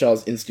James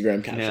Charles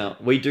Instagram caption. Now,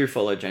 we do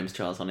follow James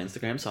Charles on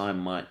Instagram, so I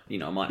might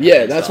have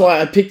Yeah, that's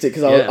why I picked it,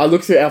 because Yeah. I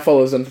looked through our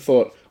followers and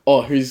thought,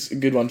 oh, who's a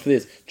good one for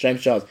this?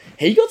 James Charles.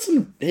 He got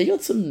some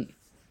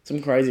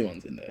crazy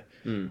ones in there.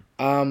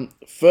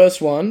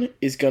 First one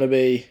is gonna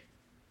be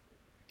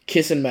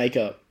Kiss and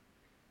Makeup.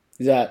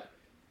 Is that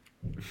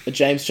a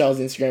James Charles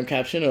Instagram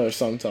caption or a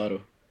song title?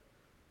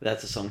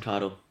 That's a song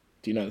title.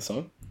 Do you know the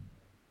song?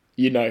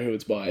 You know who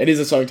it's by. It is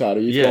a song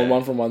title. You've gone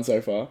 1 from 1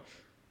 so far.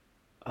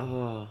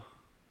 Oh.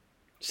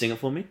 Sing it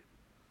for me?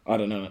 I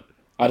don't know it.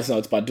 I just know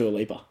it's by Dua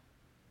Lipa,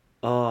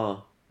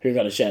 Oh. who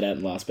got a shout out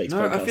in last week's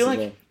No, podcast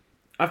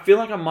I feel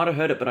like I might have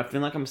heard it, but I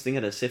feel like I'm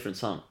thinking of a different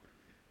song.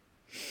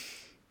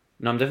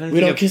 No, I'm definitely We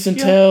thinking don't of... kiss and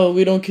tell.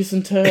 We don't kiss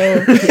and tell.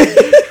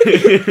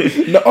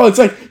 No, it's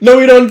like, no,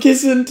 we don't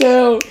kiss and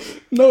tell.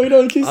 No, we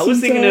don't kiss and tell. I was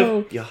thinking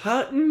of You're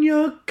hot and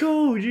you're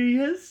cold,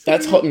 yes.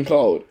 That's Hot and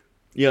Cold.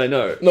 Yeah, I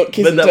know. Not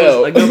Kiss but and that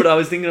Tell. Was, like, no, but I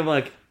was thinking of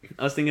like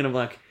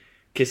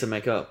Kiss and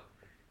Make Up.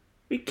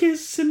 We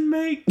kiss and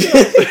make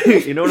up.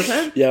 You know what I'm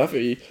saying? Yeah, I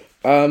feel you.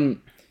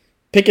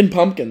 Picking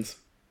pumpkins.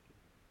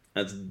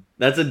 That's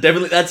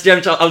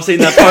James Charles. I've seen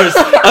that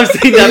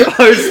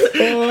post.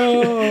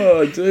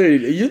 Oh,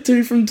 dude, you're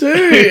 2 from 2.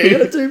 You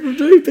got a 2 from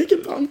 2.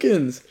 Picking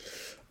pumpkins.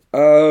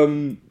 All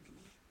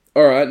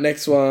right,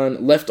 next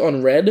one. Left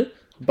on red,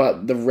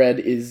 but the red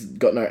is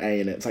got no A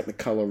in it. It's like the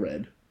color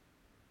red.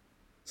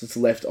 So it's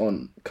left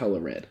on color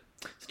red.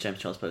 It's a James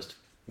Charles post.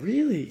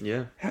 Really?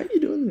 Yeah. How are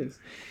you doing this?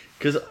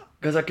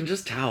 Because I can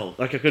just tell.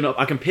 Like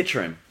I can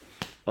picture him.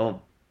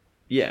 Oh,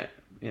 yeah.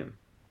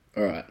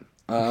 All right.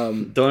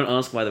 Don't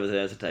ask why there was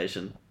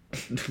hesitation.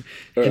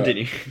 All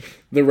Continue. Right.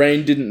 The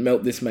rain didn't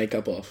melt this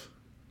makeup off.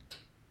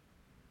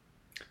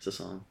 It's a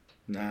song.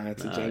 Nah,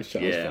 it's a James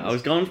Charles. Yeah,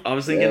 post. I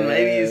was thinking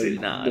maybe is it?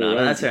 No,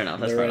 that's fair enough.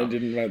 That's the fair rain enough.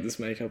 didn't melt this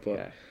makeup off.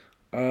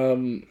 Yeah.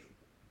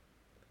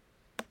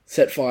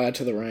 Set fire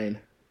to the rain.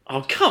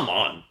 Oh come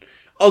on!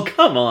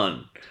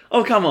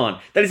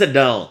 That is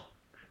Adele.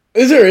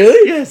 Is it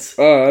really? Yes.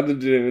 Oh, I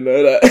didn't even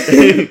know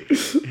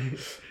that.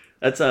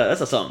 That's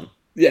a song.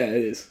 Yeah,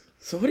 it is.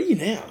 So what are you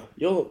now?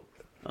 You're...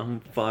 I'm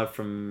 4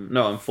 from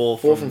 5. 4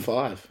 from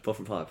 5. 4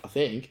 from 5. I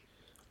think.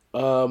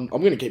 I'm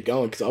going to keep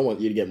going because I want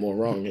you to get more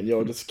wrong and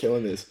you're just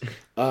killing this.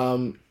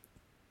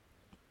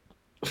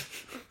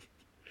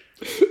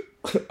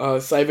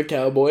 Save a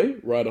cowboy,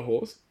 ride a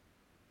horse.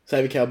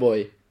 Save a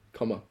cowboy,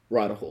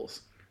 ride a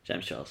horse.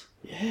 James Charles.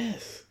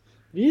 Yes.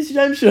 It is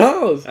James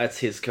Charles. That's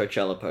his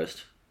Coachella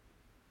post.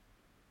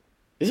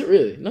 Is it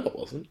really? No, it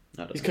wasn't.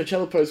 No, it His doesn't.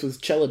 Coachella post was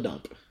Cella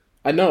Dump.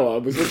 I know, I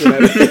was looking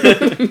at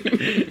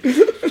it.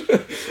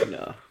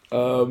 No.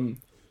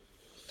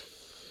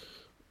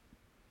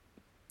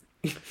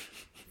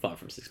 5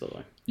 from 6, by the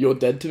way. You're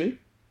Dead to Me?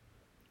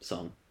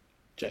 Song.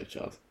 James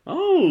Charles.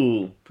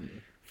 Oh.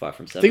 5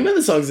 from 7. Think about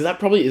the songs, that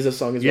probably is a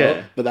song as well,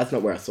 Yeah. but that's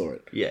not where I saw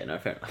it. Yeah, no,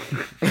 fair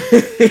enough.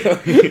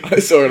 I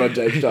saw it on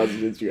James Charles'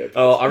 Instagram.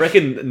 Oh, I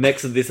reckon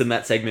next to this in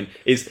that segment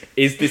is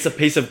this a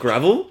piece of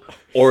gravel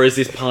or is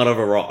this part of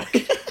a rock?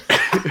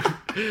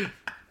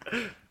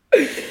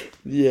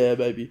 Yeah,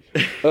 baby.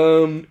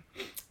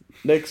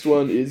 Next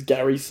one is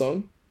Gary's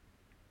song.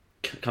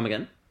 Come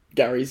again?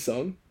 Gary's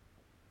song.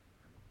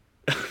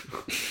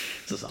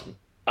 It's a song.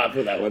 I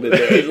put that one in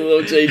there. It's a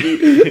little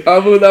cheeky.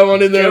 I put that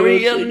one in there.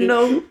 Gary, a little you cheeky.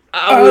 know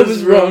I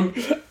was wrong.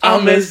 I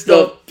messed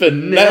up,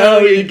 and now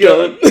you're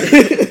gone.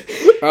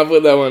 I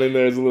put that one in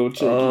there as a little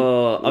cheeky.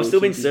 Oh, I've still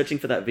been cheeky. searching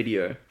for that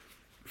video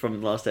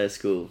from last day of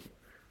school.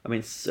 I've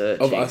been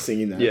searching. Of us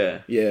singing that.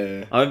 Yeah.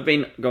 Yeah. I've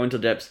been going to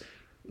depths.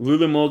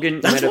 Lulu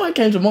Morgan. That's why it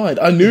came to mind.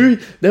 I knew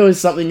there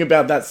was something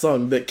about that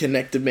song that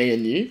connected me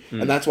and you,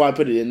 and that's why I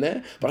put it in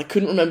there. But I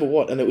couldn't remember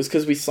what, and it was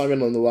because we sung it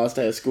on the last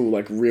day of school,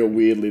 like real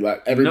weirdly.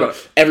 Like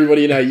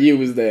everybody in our year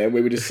was there, and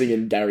we were just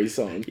singing Gary's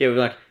song, Yeah, we were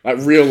like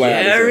real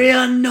loud. Gary,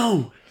 I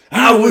know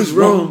I was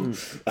wrong.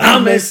 I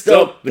messed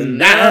up, and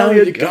now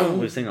you're gone.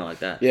 We were singing it like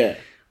that. Yeah,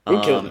 we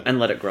killed it. And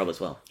Let It Grow as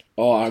well.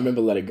 Oh, I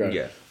remember Let It Grow.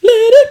 Yeah.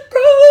 Let it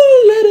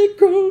grow, let it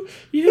grow.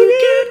 You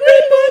can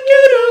reap what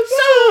you don't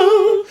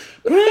sow.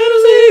 Great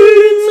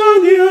seeds on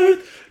the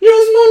earth.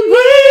 Just one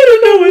way to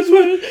know its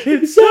worth.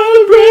 It's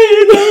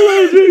celebrate the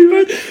life we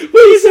birth.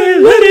 We say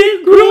let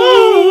it grow.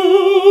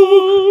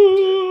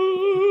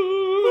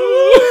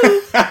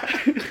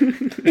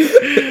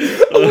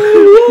 Oh,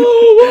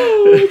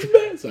 it's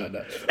bad. Sorry,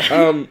 no.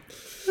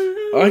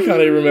 I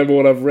can't even remember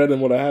what I've read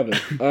and what I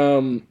haven't.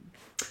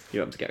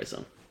 You're up to Gary's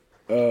song.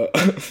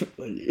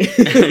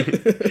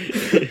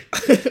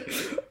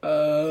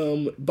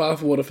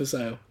 Bath water for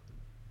sale.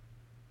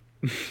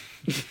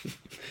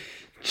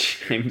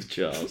 James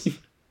Charles.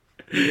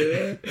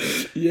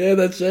 Yeah,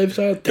 that's James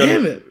Charles.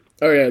 Damn it.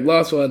 Okay,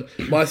 last one.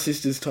 My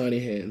sister's tiny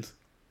hands.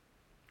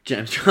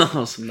 James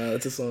Charles. No,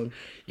 that's a song.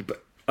 Yeah,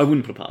 but I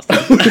wouldn't put it past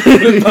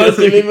him. Past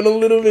him even a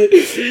little bit.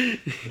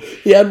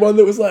 He had one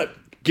that was like...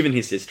 Given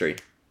his history.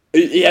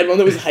 He had one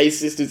that was Hey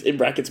Sisters in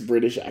brackets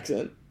British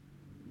accent.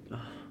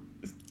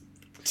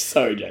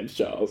 So James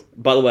Charles.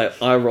 By the way,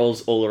 eye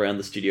rolls all around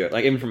the studio.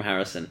 Like, even from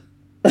Harrison.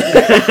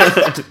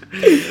 Alright,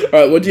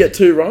 what'd you get?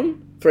 2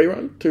 wrong? 3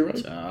 wrong? 2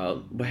 wrong?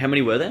 How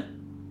many were there?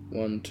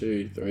 1,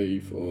 2, 3,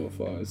 4,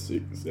 5,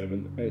 6,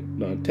 7, 8,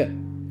 9,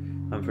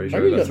 10. I'm pretty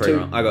sure I got 3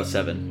 wrong. I got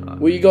 7.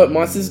 Well, you got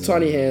My Sister's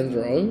Tiny Hands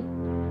wrong.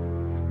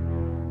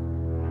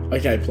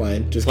 Okay,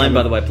 Plain. Plain,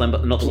 by the way. Plain,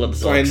 but not to let the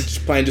socks.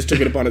 Plain just took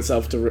it upon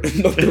itself to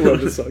not to rub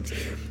the socks.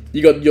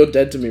 You got You're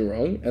Dead to Me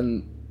wrong,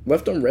 and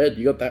Left on Red,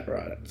 you got that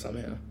right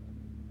somehow.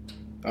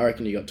 I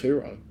reckon you got 2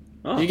 wrong.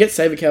 Oh. Did you get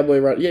Save a Cowboy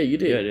right? Yeah, you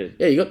did. Yeah, I did.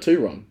 Yeah, you got 2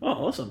 wrong. Oh,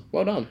 awesome.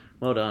 Well done.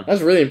 Well done.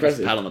 That's really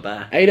impressive. Pat on the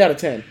back. 8 out of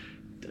 10.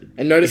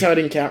 And notice how I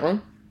didn't count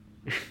wrong?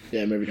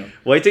 Yeah, moving on.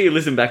 Wait till you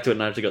listen back to it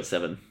and I actually got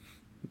 7.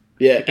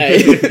 Yeah,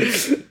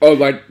 8. Oh,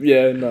 like,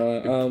 yeah,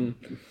 no.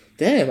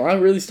 Damn, I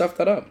really stuffed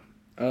that up.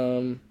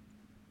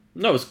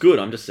 No, it's good.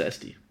 I'm just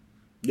zesty.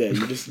 Yeah,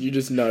 you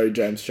just know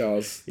James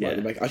Charles.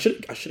 Yeah. I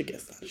should have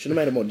guessed that. Should have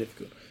made it more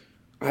difficult.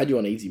 I had you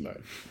on easy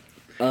mode.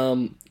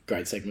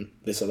 Great segment.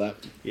 This or that.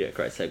 Yeah,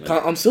 great segment.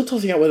 I'm still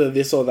tossing out whether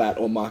this or that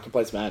or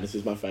Marketplace Madness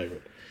is my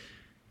favourite.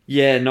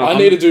 Yeah, no. I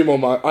need to do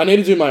more. I need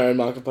to do my own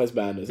Marketplace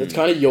Madness. It's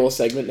kind of your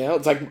segment now.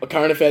 It's like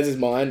Current Affairs is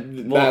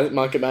mine.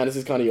 Market Madness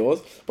is kind of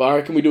yours. But I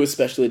reckon we do a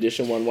special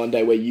edition one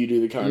day where you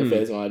do the Current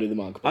Affairs and I do the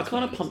Marketplace. I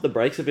kind of pumped the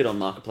brakes a bit on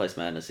Marketplace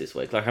Madness this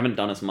week. Like, I haven't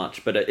done as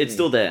much, but it's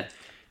still there.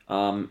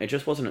 It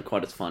just wasn't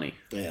quite as funny.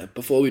 Yeah.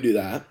 Before we do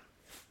that,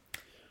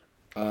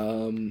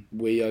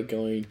 we are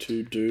going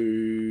to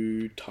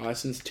do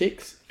Tyson's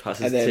Ticks.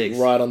 And then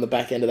right on the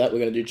back end of that, we're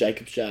going to do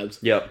Jacob's Jabs.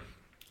 Yep.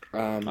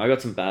 I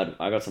got some bad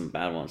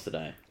ones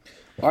today.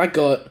 I'm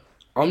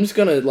just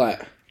going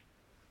to,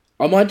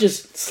 I might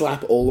just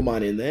slap all of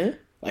mine in there,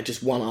 like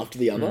just one after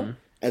the other,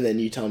 and then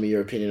you tell me your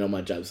opinion on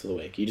my jabs for the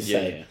week. You just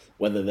say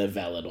whether they're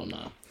valid or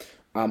not.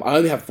 I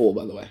only have 4,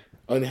 by the way.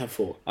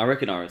 I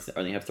reckon I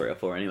only have 3 or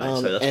 4 anyway,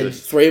 so that's and good.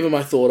 3 of them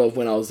I thought of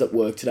when I was at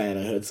work today and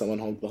I heard someone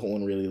honk the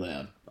horn really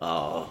loud.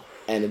 Oh.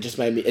 And it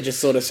just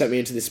sort of sent me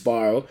into this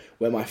spiral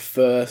where my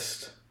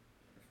first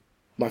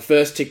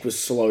tick was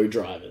slow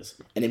drivers.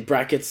 And in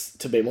brackets,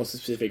 to be more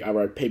specific, I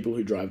wrote people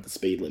who drive the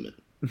speed limit.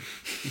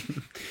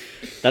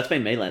 That's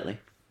been me lately.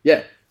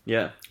 Yeah.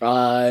 Yeah.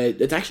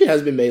 It actually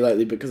has been me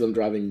lately because I'm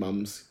driving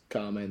mum's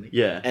car mainly.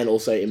 Yeah. And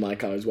also in my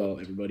car as well,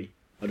 everybody.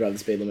 I drive the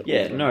speed limit.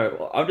 Yeah,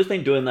 no, I've just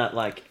been doing that,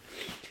 I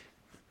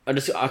kind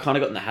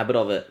of got in the habit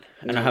of it,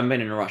 and I haven't been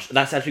in a rush.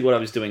 That's actually what I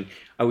was doing.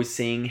 I was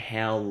seeing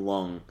how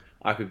long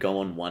I could go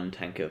on 1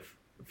 tank of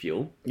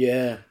fuel.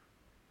 Yeah.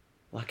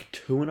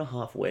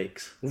 2.5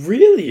 weeks.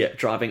 Really? Yeah,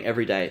 driving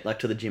every day,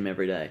 to the gym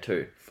every day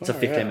too. It's a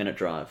 15-minute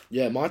drive.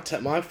 Yeah, my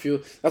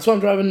fuel. That's why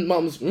I'm driving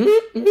mum's.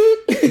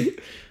 The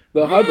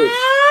hybrid.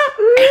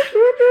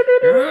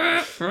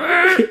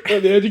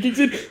 And the engine kicks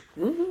in.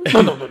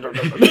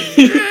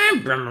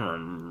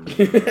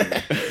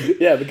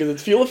 Yeah, because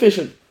it's fuel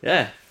efficient.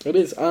 Yeah, it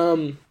is.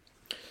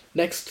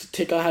 Next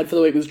tick I had for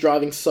the week was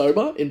driving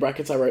sober. In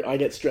brackets, I wrote, I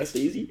get stressed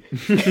easy.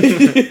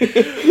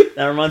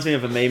 That reminds me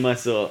of a meme I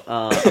saw.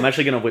 I'm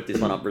actually going to whip this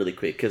one up really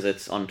quick because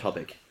it's on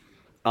topic.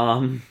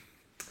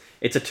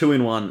 It's a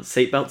 2-in-1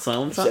 seatbelt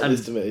silencer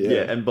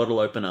and bottle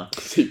opener.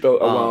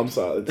 Seatbelt alarm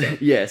silencer.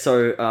 Yeah,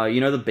 so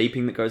you know the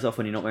beeping that goes off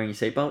when you're not wearing your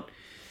seatbelt?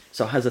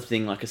 So it has a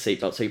thing like a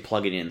seatbelt, so you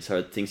plug it in so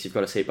it thinks you've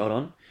got a seatbelt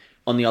on.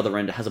 On the other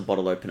end, it has a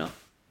bottle opener.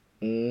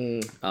 So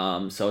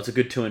it's a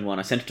good 2-in-1.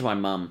 I sent it to my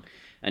mum,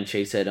 and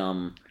she said,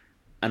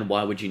 and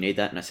why would you need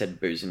that? And I said,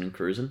 boozing and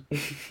cruising.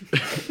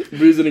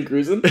 Boozing and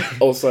cruising?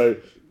 Also,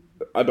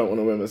 I don't want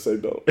to wear my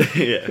seatbelt.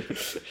 Yeah.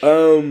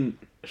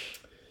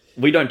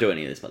 We don't do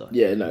any of this, by the way.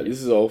 Yeah, no,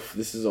 this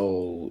is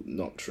all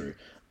not true.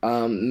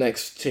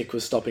 Next tick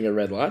was stopping at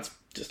red lights.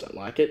 Just don't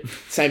like it.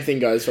 Same thing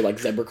goes for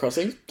zebra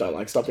crossings. Don't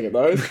like stopping at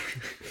those.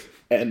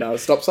 And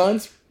stop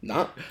signs.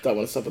 Nah, don't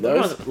want to stop at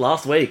those.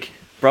 Last week,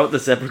 bro at the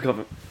zebra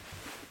crossing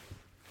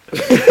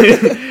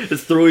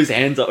just threw his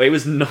hands up. He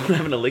was not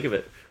having a lick of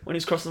it when he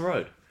was crossing the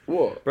road.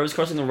 What? Bro was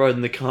crossing the road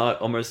and the car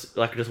almost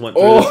just went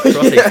through the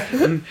crossing.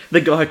 Yeah. And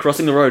the guy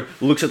crossing the road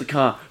looks at the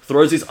car,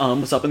 throws his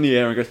arms up in the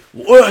air and goes,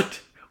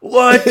 "What?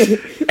 What?"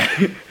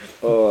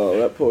 Oh,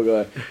 that poor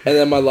guy. And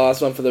then my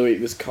last one for the week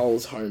was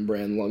Coles Home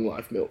Brand Long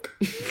Life Milk.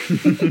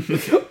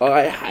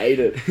 I hate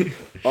it.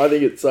 I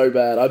think it's so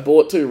bad. I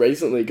bought 2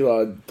 recently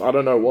because I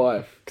don't know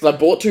why. Because I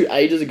bought 2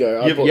 ages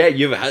ago.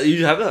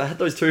 You have had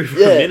those 2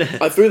 for a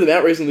minute. I threw them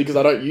out recently because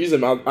I don't use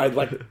them.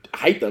 I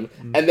hate them.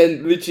 And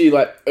then literally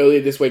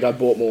earlier this week I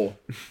bought more.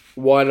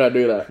 Why did I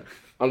do that?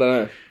 I don't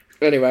know.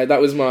 Anyway,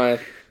 those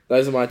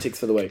are my ticks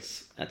for the week.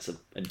 That's an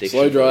addiction.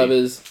 Slow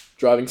drivers,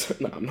 driving...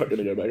 No, I'm not going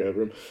to go back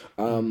over them.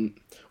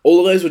 All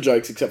of those were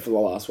jokes except for the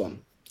last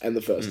one and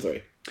the first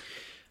three.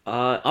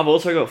 I've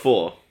also got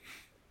 4.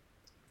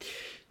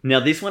 Now,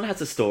 this one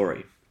has a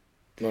story.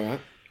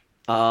 Alright.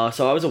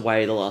 So I was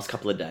away the last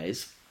couple of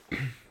days,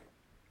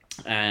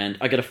 and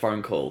I get a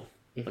phone call,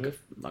 like a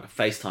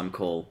FaceTime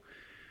call,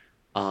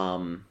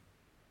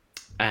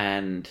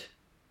 and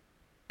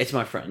it's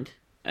my friend,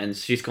 and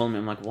she's calling me.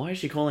 I'm like, why is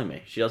she calling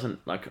me? She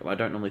doesn't, like, I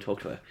don't normally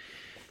talk to her.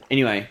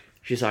 Anyway,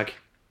 she's like,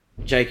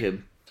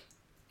 Jacob,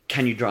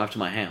 can you drive to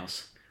my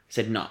house? I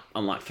said, no,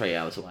 I'm like 3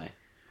 hours away.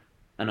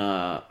 And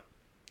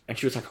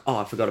she was like, oh,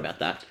 I forgot about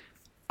that.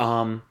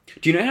 Do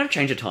you know how to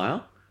change a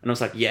tire? And I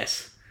was like,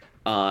 yes.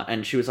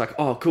 And she was like,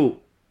 oh, cool.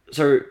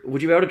 So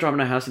would you be able to drive in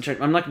our house and change?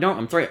 I'm like, no,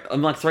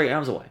 I'm like 3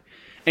 hours away.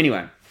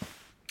 Anyway,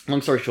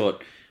 long story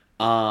short,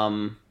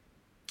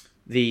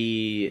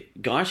 the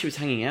guy she was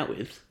hanging out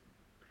with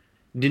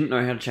didn't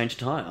know how to change a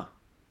tire.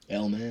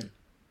 Hell, man.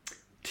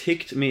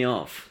 Ticked me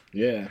off.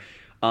 Yeah.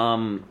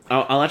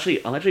 I'll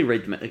actually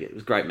read it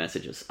was great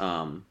messages.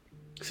 Some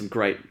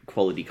great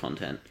quality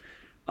content.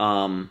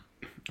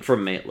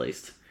 From me at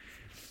least.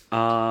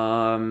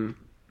 So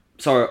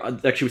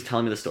she was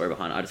telling me the story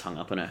behind it. I just hung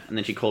up on her, and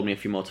then she called me a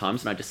few more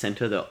times, and I just sent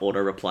her the auto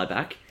reply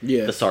back.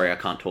 Yeah. The sorry, I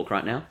can't talk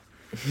right now.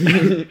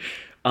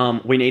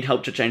 We need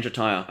help to change a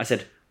tire. I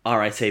said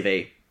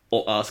RATV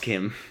or ask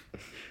him,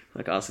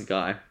 like ask the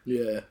guy.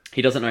 Yeah.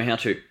 He doesn't know how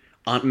to.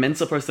 Aren't men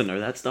supposed to know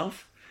that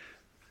stuff?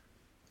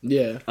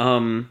 Yeah.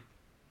 Then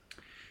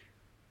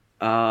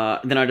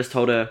I just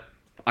told her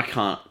I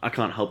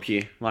can't help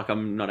you. Like,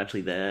 I'm not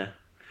actually there.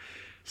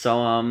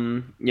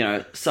 So,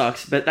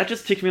 sucks, but that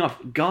just ticked me off.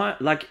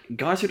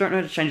 Guys who don't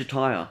know how to change a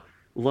tire,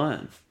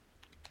 learn.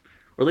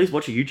 Or at least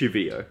watch a YouTube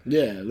video.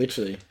 Yeah,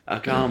 literally.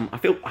 Like,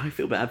 I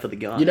feel bad for the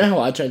guy. You know how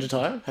I change a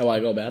tire? How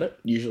I go about it,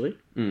 usually?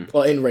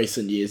 Well, in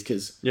recent years,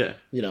 because,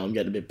 I'm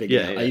getting a bit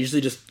bigger now. I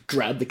usually just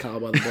grab the car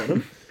by the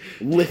bottom,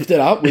 lift it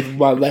up with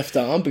my left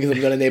arm, because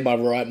I'm going to need my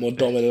right, more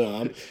dominant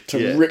arm,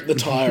 to rip the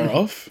tire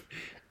off,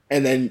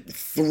 and then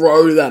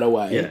throw that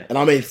away. Yeah. And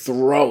I mean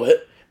throw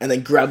it. And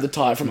then grab the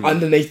tyre from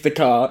underneath the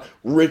car,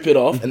 rip it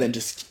off, and then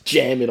just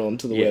jam it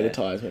onto where the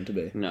tyre's meant to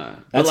be. No.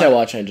 That's how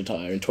I change a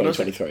tyre in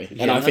 2023.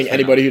 And I think fair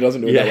anybody who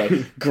doesn't do it that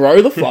way,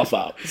 grow the fluff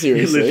up.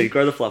 Seriously. Literally,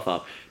 grow the fluff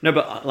up. No,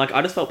 but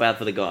I just felt bad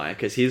for the guy,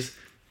 because I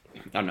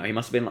don't know, he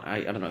must have been,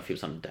 I don't know if he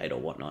was on a date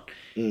or whatnot.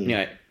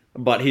 Anyway,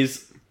 but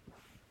he's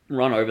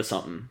run over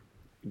something,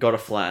 got a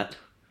flat,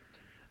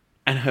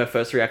 and her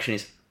first reaction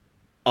is,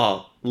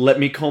 oh, let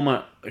me call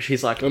my...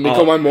 She's like... Let me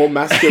call my more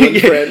masculine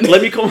friend.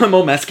 Let me call my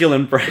more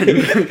masculine friend.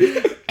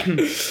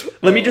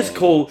 Let me just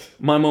call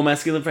my more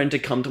masculine friend to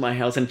come to my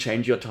house and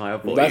change your tire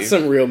for you. That's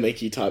some real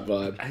Mickey type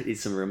vibe. It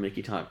is some real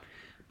Mickey type.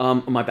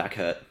 My back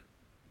hurt.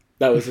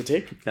 That was a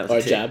tick? That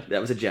was a jab. That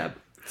was a jab.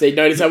 So you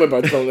notice how we're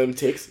both calling them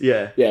ticks?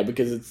 Yeah. Yeah,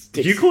 because it's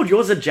ticks. You called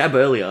yours a jab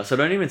earlier, so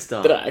don't even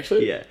start. Did I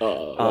actually? Yeah.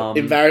 Oh,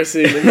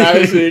 embarrassing.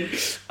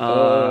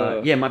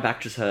 Yeah, my back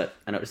just hurt,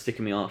 and it was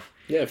sticking me off.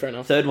 Yeah, fair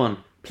enough. Third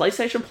one.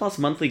 PlayStation Plus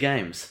monthly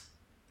games.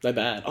 They're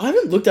bad. I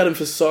haven't looked at them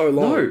for so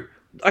long. No.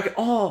 Like,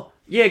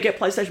 get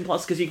PlayStation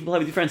Plus because you can play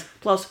with your friends.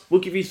 Plus, we'll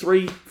give you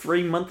 3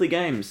 free monthly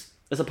games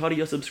as a part of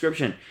your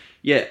subscription.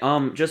 Yeah,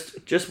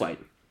 just wait.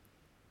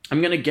 I'm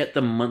going to get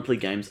the monthly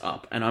games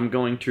up, and I'm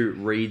going to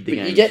read the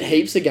games. You get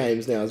heaps of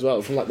games now as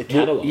well, from like the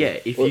catalogue. Yeah,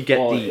 if you get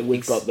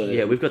we've got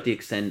the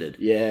extended.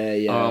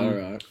 Yeah,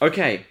 alright.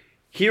 Okay,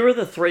 here are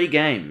the 3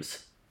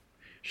 games.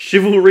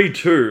 Chivalry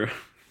 2.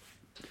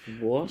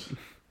 What?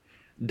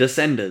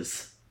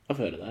 Descenders. I've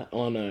heard of that.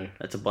 Oh, no.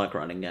 That's a bike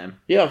riding game.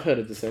 Yeah, I've heard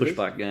of Descenders. Push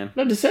bike game.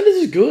 No,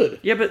 Descenders is good.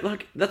 Yeah, but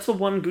like that's the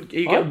one good...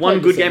 You get one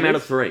good game out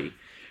of 3.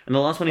 And the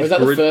last one is... Is that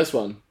the first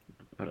one?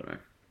 I don't know.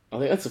 I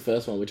think that's the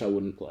first one, which I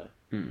wouldn't play.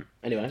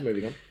 Anyway,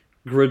 moving on.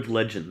 Grid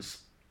Legends.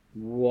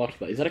 What?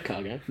 Is that a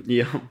car game?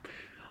 Yeah.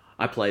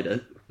 I played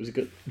it. Was it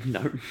good?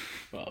 No.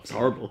 Oh, it's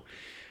horrible.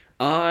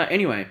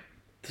 Anyway.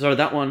 So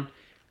that one.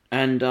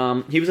 And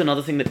here was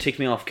another thing that ticked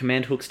me off.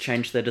 Command hooks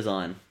changed their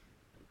design.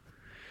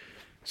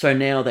 So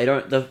now they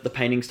don't... The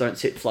paintings don't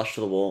sit flush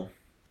to the wall.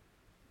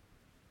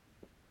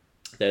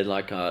 They're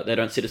like... they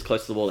don't sit as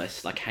close to the wall. They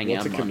like hang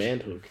out much. What's a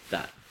command hook?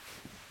 That.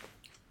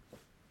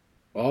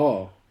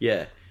 Oh.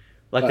 Yeah.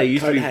 Like they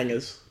used coat to be...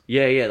 hangers.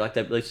 Yeah, like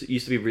they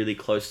used to be really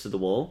close to the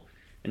wall,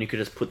 and you could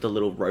just put the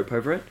little rope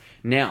over it.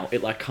 Now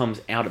it like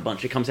comes out a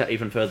bunch. It comes out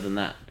even further than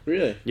that.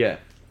 Really? Yeah.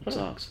 It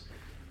sucks.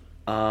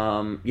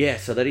 Yeah.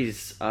 So that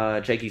is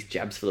Jakey's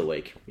jabs for the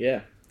week.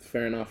 Yeah.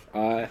 Fair enough.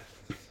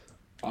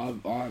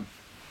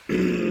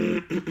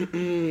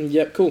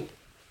 Yep. Cool.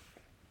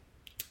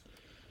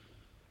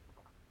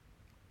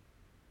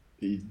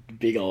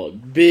 Big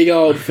old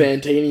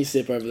Fantini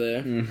sip over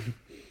there.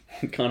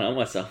 Can't help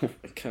myself.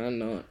 I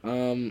cannot.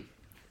 I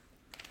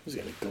was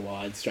going to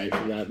glide straight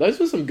from that. Those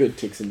were some good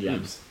ticks and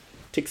jabs.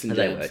 Ticks and jabs.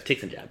 They were.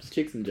 Ticks and jabs.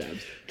 Ticks and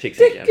jabs. Ticks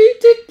and jabs.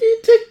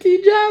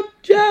 Ticky, jab,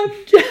 jab,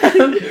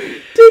 jab.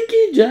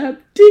 Ticky, jab,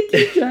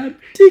 ticky, jab,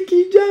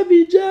 ticky,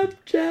 jabby, jab,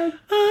 jab.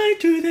 I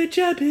do the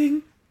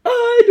jabbing.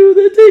 I do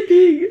the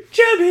ticking.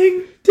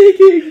 Jabbing.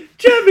 Ticking.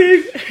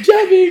 Jabbing.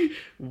 Jabbing.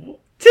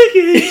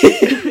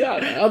 Ticking.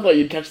 Yeah, I thought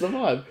you'd catch the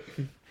vibe.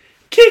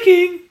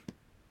 Kicking.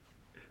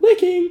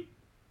 Licking.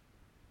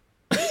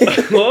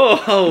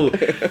 Whoa.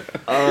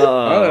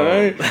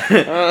 I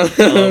don't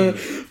know.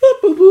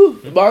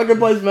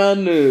 Marketplace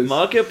madness.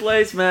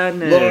 Marketplace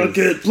madness.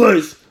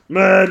 Marketplace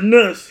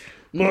madness.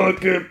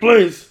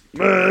 Marketplace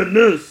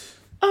madness.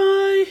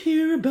 I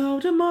hear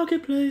about a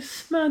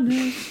marketplace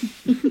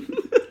madness.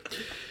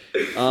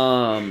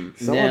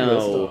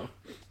 Now.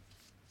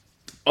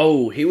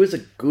 Oh, he was a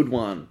good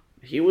one.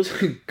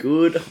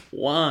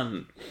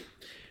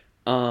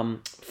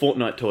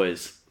 Fortnite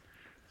toys.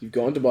 You've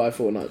gone to buy a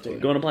Fortnite toy.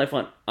 Going to play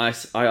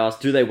Fortnite. I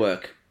asked, do they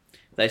work?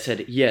 They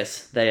said,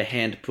 yes, they are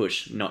hand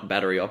push, not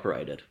battery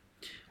operated.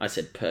 I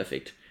said,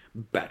 perfect.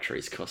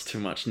 Batteries cost too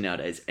much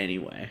nowadays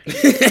anyway.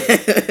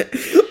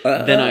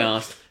 Then I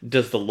asked,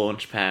 does the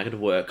launch pad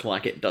work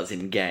like it does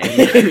in game?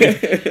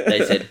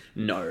 They said,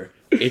 no,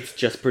 it's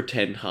just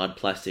pretend hard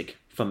plastic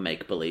for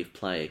make-believe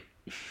play.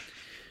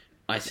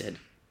 I said,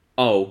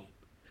 oh,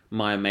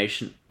 my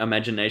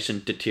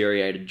imagination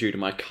deteriorated due to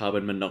my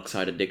carbon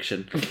monoxide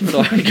addiction.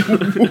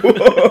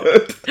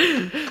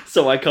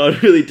 So I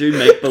can't really do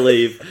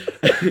make-believe.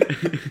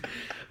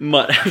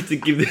 Might have to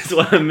give this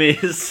one a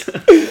miss.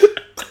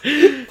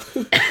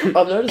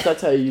 I've noticed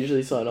that's how you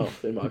usually sign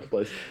off in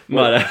Marketplace.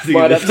 Might have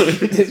to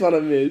give this one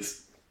a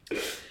miss.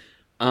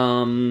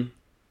 Then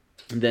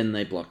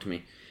they blocked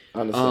me.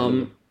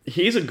 Understandable.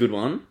 Here's a good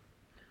one.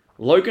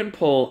 Logan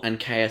Paul and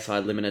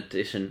KSI limited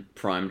edition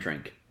prime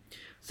drink.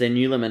 It's their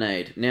new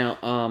lemonade. Now,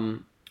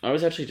 I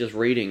was actually just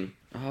reading.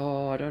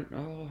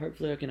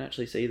 Hopefully I can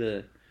actually see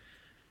the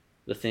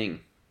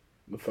thing.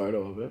 The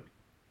photo of it.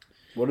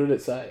 What did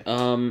it say?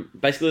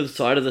 Basically the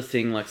side of the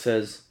thing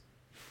says.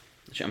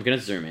 Actually, I'm gonna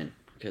zoom in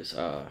because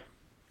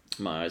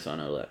my eyes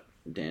aren't all that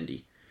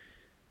dandy.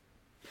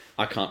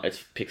 I can't.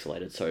 It's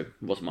pixelated, so it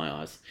wasn't my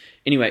eyes.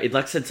 Anyway, it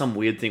said some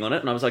weird thing on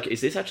it, and I was like,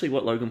 "Is this actually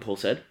what Logan Paul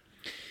said?"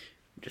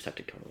 Just have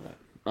to cover that.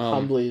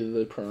 Humbly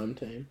the prime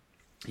team.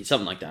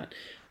 Something like that.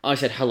 I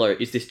said, hello,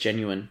 is this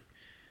genuine?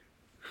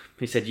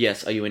 He said,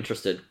 yes, are you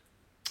interested?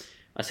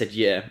 I said,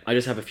 yeah, I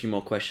just have a few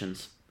more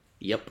questions.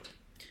 Yep.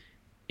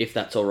 If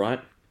that's alright?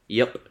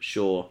 Yep,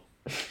 sure.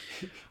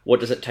 What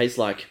does it taste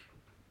like?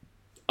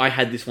 I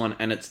had this one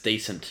and it's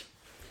decent.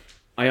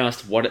 I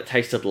asked what it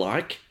tasted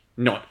like,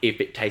 not if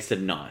it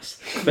tasted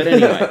nice. But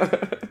anyway,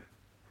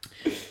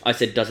 I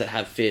said, does it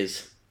have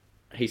fizz?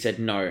 He said,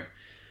 no.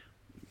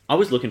 I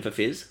was looking for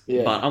fizz,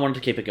 but I wanted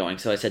to keep it going,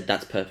 so I said,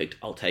 that's perfect,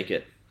 I'll take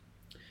it.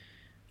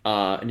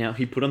 Now,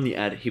 he put on the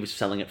ad, he was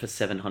selling it for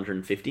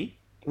 $750.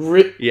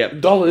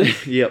 Yep.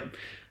 Dollars? Yep.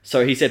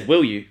 So he said,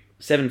 will you?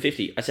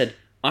 $750. I said,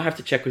 I have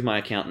to check with my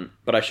accountant,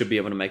 but I should be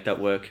able to make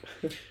that work.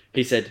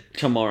 He said,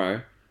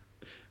 tomorrow.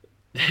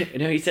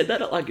 Now, he said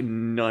that at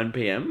 9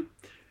 p.m.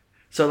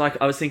 So,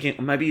 I was thinking,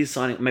 maybe he's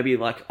signing,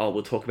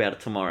 we'll talk about it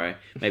tomorrow.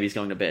 Maybe he's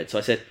going to bed. So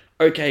I said,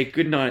 okay,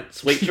 good night,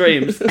 sweet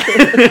dreams.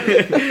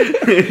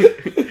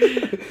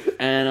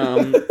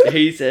 And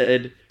he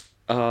said,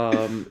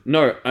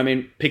 no,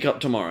 pick up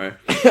tomorrow.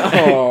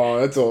 Oh,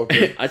 that's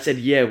awkward. I said,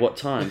 yeah, what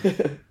time?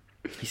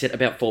 He said,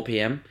 about 4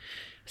 p.m. I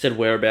said,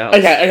 whereabouts?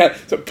 Okay,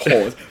 so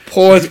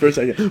pause for a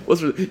second.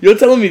 You're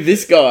telling me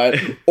this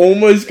guy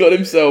almost got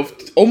himself,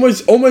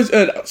 almost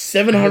earned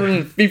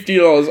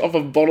 $750 off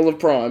a bottle of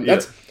Prime.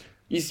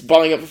 He's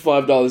buying it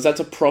for $5. That's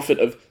a profit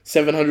of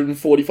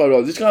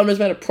 $745. This guy almost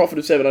made a profit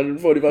of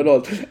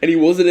 $745, and he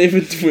wasn't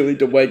even willing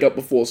to wake up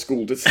before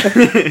school to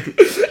say.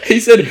 He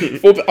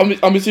said,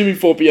 I'm assuming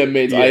 4 p.m.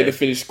 means I either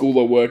finish school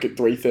or work at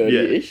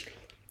 3:30ish.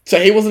 So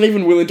he wasn't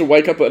even willing to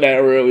wake up an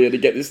hour earlier to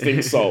get this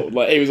thing sold.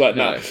 He was like,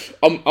 no,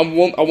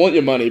 I want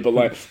your money, but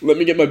let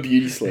me get my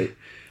beauty sleep.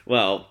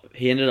 Well,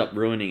 he ended up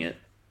ruining it.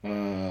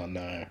 Oh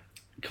no.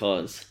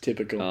 Because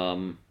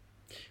typical.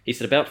 He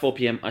said about 4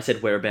 p.m. I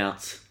said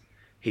whereabouts.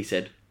 He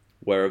said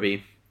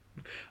Werribee.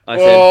 I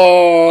said,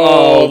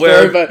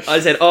 I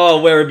said,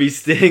 Werribee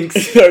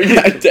stinks. Going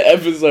back to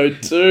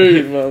episode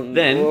 2, man.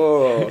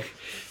 Then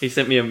he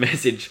sent me a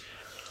message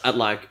at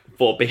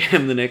 4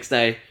 p.m. the next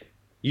day.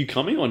 You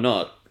coming or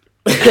not?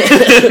 I'm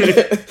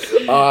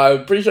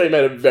pretty sure you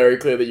made it very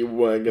clear that you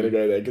weren't going to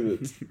go there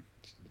because it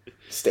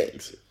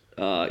stinks.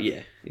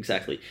 Yeah,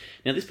 exactly.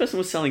 Now, this person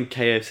was selling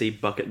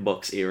KFC bucket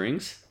box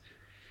earrings.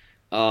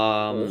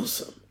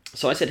 Awesome.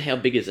 So I said, how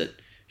big is it?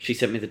 She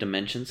sent me the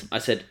dimensions. I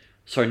said,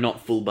 so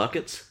not full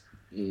buckets?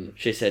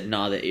 She said,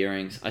 nah, they're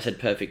earrings. I said,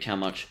 perfect, how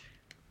much?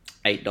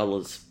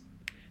 $8.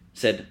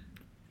 Said,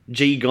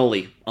 gee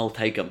golly, I'll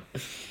take them.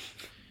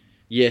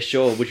 Yeah,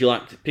 sure. Would you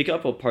like to pick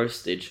up or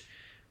postage?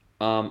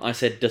 I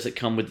said, does it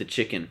come with the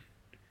chicken?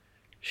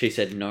 She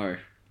said, no.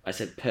 I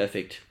said,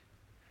 perfect.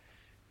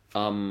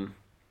 When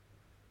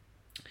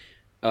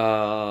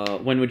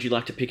would you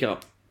like to pick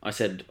up? I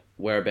said,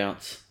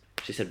 whereabouts?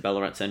 She said,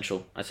 Ballarat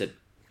Central. I said,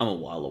 I'm a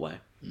while away.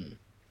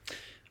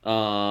 There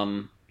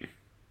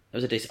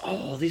was a decent...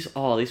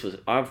 this was...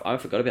 I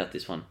forgot about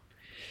this one.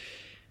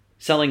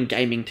 Selling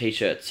gaming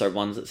t-shirts. So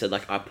ones that said,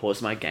 I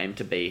paused my game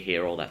to be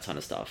here, all that kind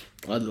of stuff.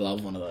 I'd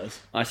love one of those.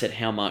 I said,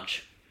 how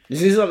much?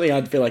 This is something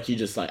I'd feel like you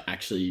just like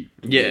actually.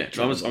 Yeah,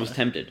 I was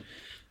tempted.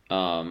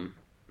 Good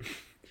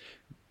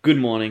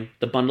morning.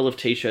 The bundle of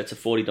t-shirts are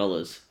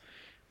 $40.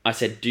 I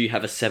said, do you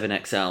have a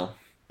 7XL?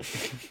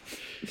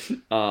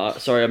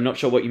 Sorry, I'm not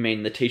sure what you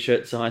mean. The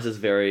t-shirt sizes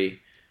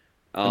vary.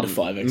 Under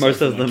 5XL.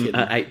 Most of them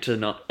are 8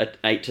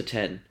 to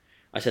 10.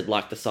 I said,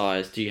 like the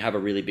size. Do you have a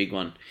really big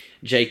one?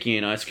 Jakey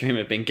and Ice Cream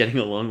have been getting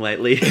along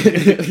lately.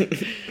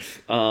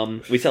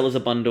 We sell as a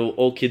bundle,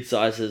 all kid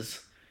sizes.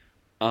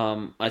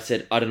 I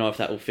said, I don't know if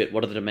that will fit.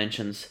 What are the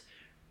dimensions?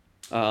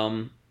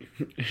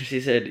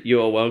 She said,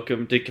 you are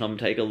welcome to come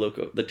take a look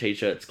at the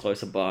t-shirts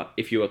closer by.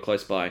 If you are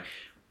close by,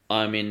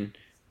 I'm in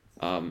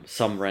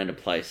some random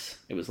place.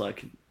 It was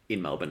like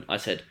in Melbourne. I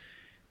said,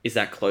 is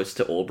that close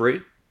to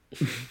Albury?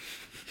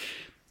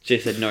 She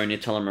said, no, near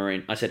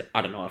Tullamarine. I said,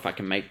 I don't know if I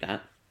can make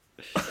that.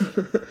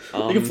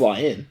 You can fly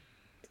in.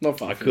 It's not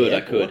far. I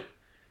could.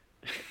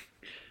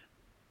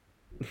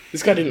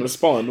 This guy didn't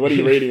respond. What are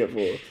you reading it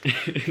for?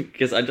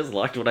 Because I just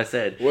liked what I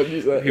said. What did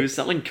you say? He was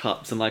selling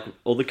cups, and like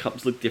all the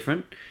cups looked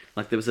different.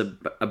 Like there was a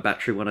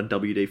battery one, a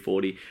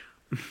WD-40,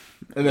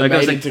 and they're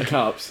made into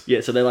cups.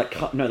 Yeah, so they're like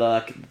they're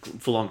like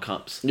full on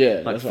cups.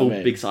 Yeah, like full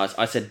big size.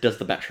 I said, does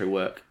the battery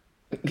work?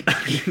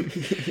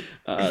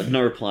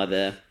 No reply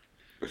there.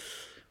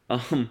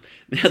 Now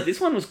this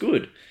one was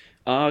good.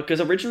 Because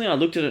originally I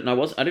looked at it and I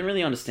didn't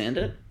really understand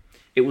it.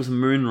 It was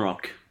moon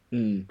rock.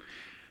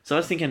 So I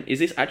was thinking, is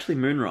this actually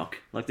moon rock?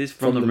 Like this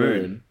from the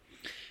moon?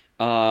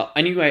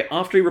 Anyway,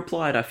 after he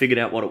replied, I figured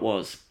out what it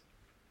was.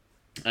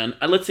 And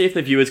let's see if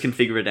the viewers can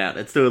figure it out.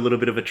 Let's do a little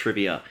bit of a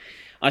trivia.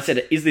 I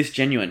said, is this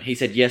genuine? He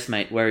said, yes,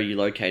 mate. Where are you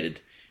located?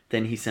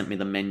 Then he sent me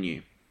the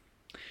menu.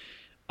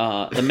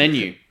 The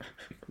menu.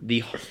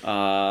 The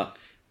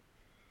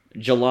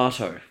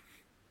gelato.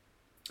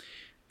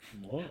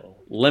 Whoa.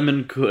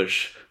 Lemon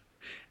Kush.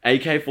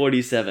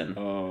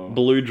 AK-47,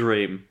 Blue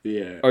Dream,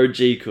 yeah,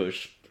 OG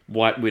Kush,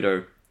 White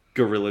Widow,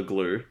 Gorilla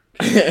Glue,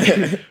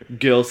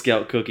 Girl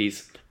Scout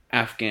Cookies,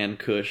 Afghan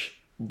Kush,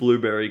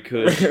 Blueberry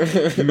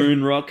Kush,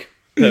 Moon Rock,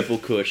 Purple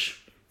Kush.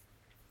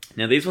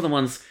 Now these were the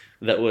ones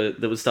that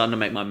were starting to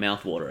make my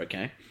mouth water.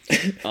 Okay,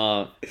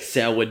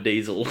 Sour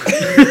Diesel,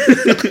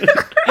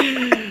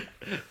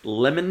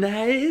 Lemon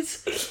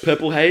Haze,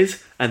 Purple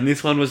Haze, and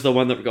this one was the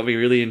one that got me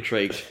really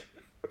intrigued.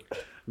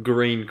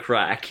 Green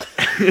Crack.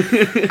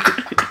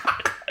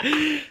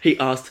 He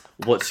asked,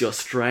 what's your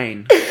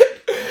strain?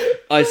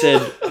 I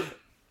said,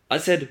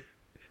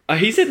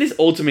 he sent this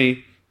all to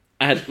me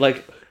at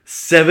like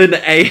 7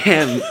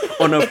 a.m.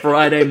 on a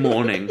Friday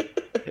morning.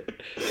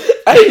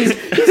 Hey,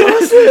 he's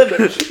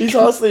hustling. He's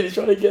hustling. He's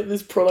trying to get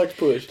this product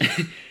pushed.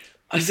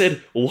 I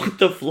said, what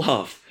the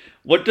fluff?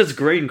 What does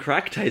green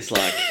crack taste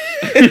like?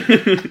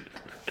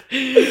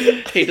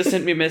 He just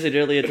sent me a message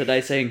earlier today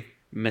saying,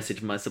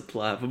 message my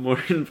supplier for more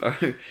info.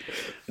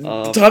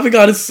 The type of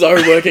guy to so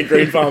work at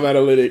Green Farm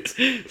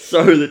Analytics.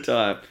 So the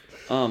type.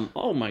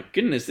 Oh my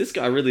goodness, this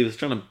guy really was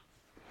trying to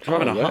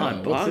drive a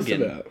hard bargain. What's this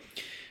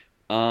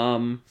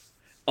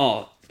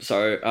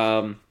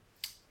about?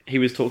 He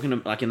was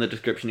talking, like in the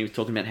description, he was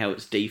talking about how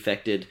it's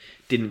defected,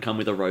 didn't come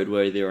with a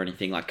roadworthy or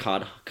anything, like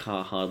car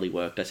hardly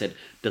worked. I said,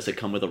 does it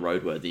come with a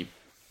roadworthy?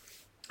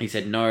 He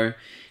said, no,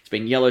 it's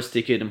been yellow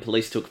stickered and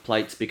police took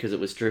plates because it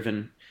was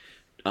driven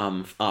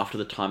after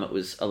the time it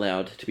was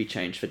allowed to be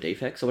changed for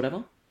defects or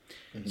whatever.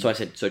 Mm-hmm. So I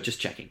said, so just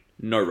checking,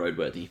 no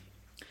roadworthy.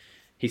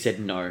 He said,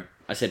 no.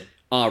 I said,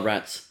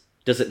 rats,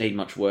 does it need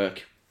much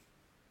work?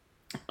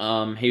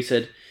 He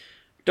said,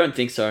 don't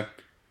think so.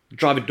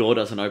 Driver door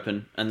doesn't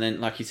open. And then,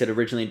 like he said,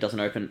 originally it doesn't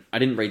open. I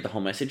didn't read the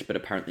whole message, but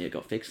apparently it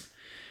got fixed.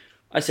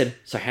 I said,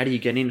 so how do you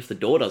get in if the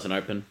door doesn't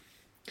open?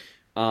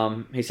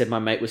 He said, my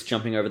mate was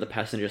jumping over the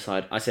passenger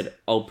side. I said,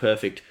 oh,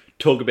 perfect.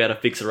 Talk about a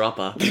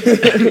fixer-upper.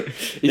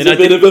 He's a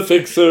bit of a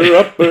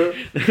fixer-upper.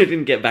 I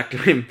didn't get back to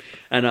him.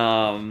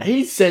 And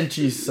he sent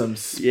you some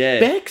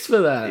specs for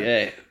that.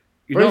 Yeah.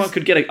 You know, I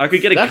could get a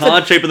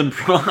car cheaper than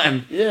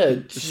Prime. Yeah,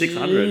 for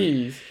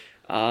 600.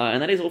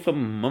 And that is all for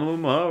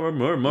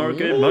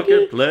Marketplace.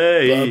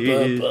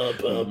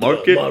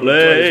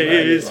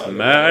 Marketplace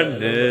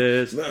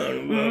Madness.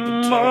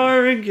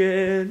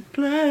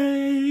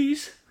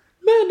 Marketplace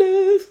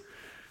Madness.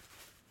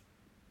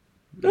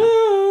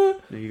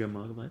 There you go,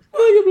 Marketplace.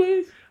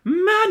 Marketplace.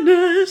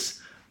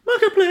 Madness.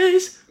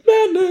 Marketplace.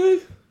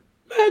 Madness.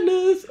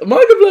 Madness.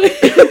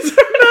 Marketplace. Madness.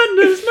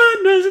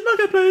 Madness.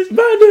 Marketplace.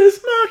 Madness.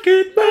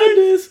 Market.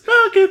 Madness.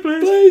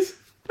 Marketplace. Place.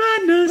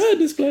 Madness.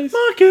 Madness place.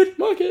 Market.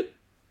 Market.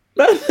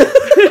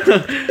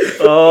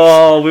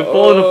 Oh, we've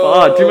fallen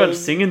apart. Too much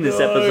singing this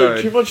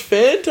episode. Too much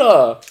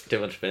Fanta. Too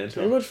much Fanta.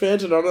 Too much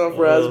Fanta, not enough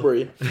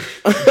raspberry.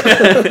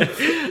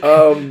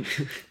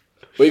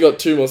 We got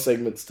 2 more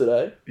segments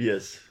today.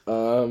 Yes.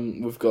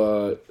 We'll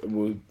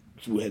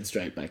head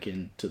straight back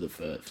into the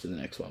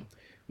next one,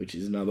 which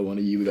is another one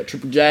of you. We got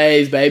Triple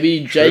J's,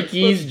 baby.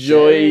 Jakey's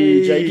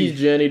joy. Jakey's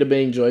journey to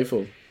being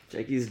joyful.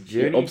 Jakey's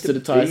journey the opposite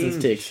of Tyson's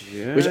tics,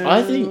 which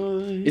I think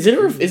is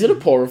it a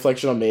poor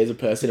reflection on me as a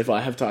person if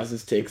I have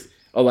Tyson's tics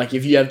Or like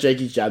if you have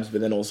Jakey's jabs,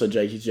 but then also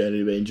Jakey's journey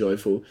to being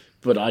joyful,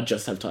 but I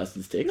just have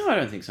Tyson sticks. No, I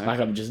don't think so. Like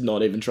I'm just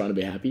not even trying to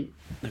be happy.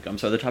 Look, I'm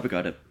so the type of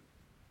guy to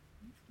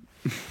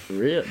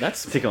Really?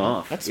 That's tick him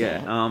off. That's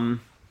yeah. smart.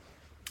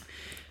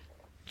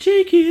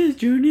 Jakey's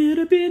journey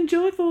to being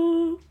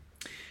joyful.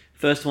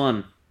 First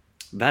one,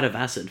 vat of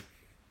acid.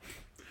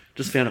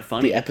 Just found it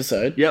funny. The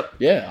episode. Yep.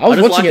 Yeah, I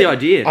just like the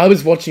idea. I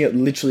was watching it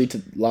literally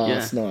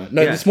last night.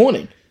 No, this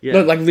morning. Yeah.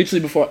 No, like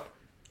literally before.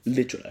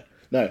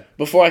 No,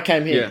 before I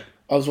came here, Yeah.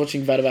 I was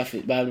watching Vat of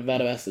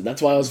Acid.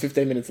 That's why I was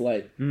 15 minutes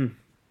late.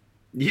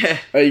 Yeah.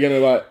 Are you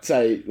gonna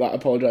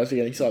apologize for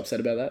getting so upset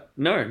about that?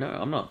 No,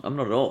 I'm not. I'm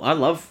not at all. I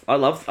love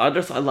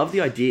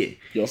the idea.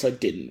 You also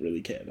didn't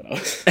really care that I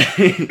was.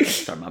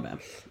 Sorry, my bad.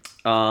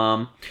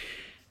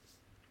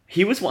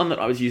 He was one that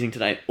I was using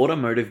today.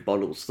 Automotive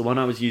bottles. The one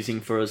I was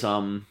using for his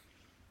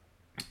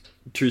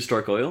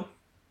 2-stroke oil.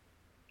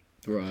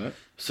 Right.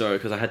 So,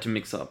 because I had to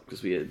mix up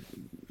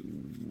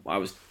I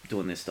was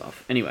doing this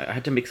stuff. Anyway, I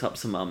had to mix up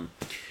some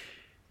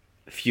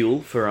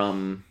fuel for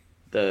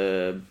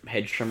the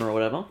hedge trimmer or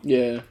whatever.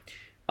 Yeah.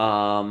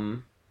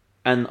 And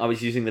I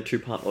was using the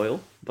 2-part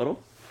oil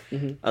bottle.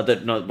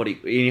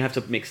 Mm-hmm. You have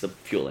to mix the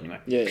fuel anyway.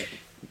 Yeah.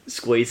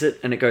 Squeeze it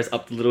and it goes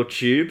up the little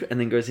tube and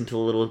then goes into the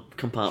little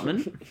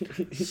compartment.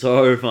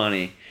 So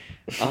funny.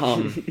 It's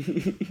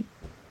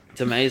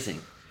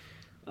amazing.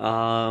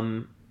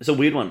 It's a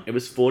weird one. It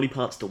was 40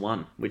 parts to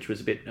 1, which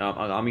was a bit...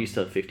 I'm used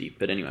to 50,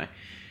 but anyway.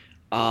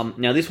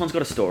 Now this one's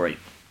got a story.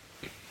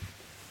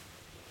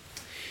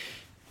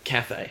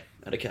 Cafe.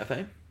 At a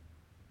cafe.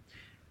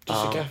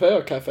 Just a cafe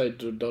or Cafe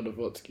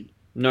Donovotsky?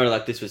 No,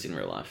 like this was in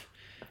real life.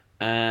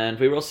 And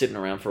we were all sitting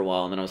around for a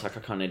while and then I was like,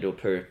 I kind of need to do a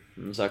poo.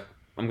 And I was like,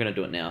 I'm going to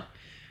do it now.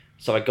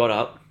 So I got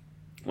up,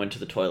 went to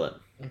the toilet.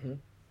 Mm-hmm.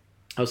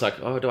 I was like,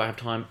 oh, do I have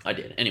time? I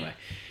did. Anyway,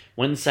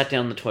 went and sat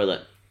down in the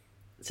toilet.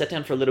 Sat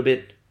down for a little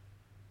bit,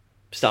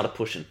 started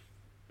pushing. It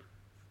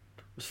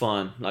was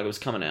fine. Like, it was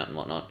coming out and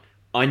whatnot.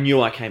 I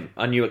knew it came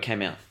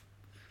out.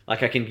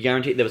 Like, I can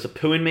guarantee there was a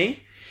poo in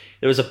me.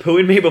 There was a poo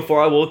in me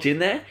before I walked in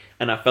there,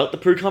 and I felt the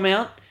poo come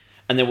out,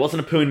 and there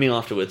wasn't a poo in me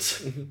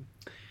afterwards.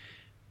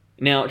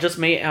 Now, just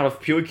me, out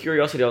of pure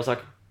curiosity, I was like,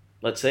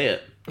 let's see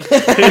it.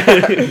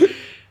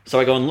 So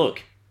I go and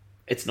look.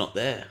 It's not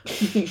there.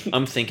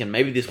 I'm thinking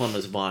maybe this one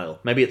was vile.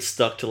 Maybe it's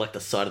stuck to like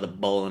the side of the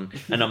bowl and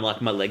I'm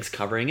like my legs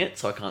covering it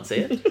so I can't see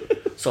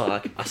it.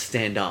 So I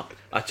stand up.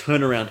 I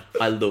turn around.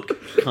 I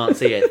look. Can't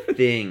see a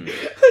thing.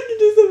 I can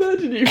just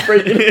imagine you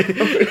freaking out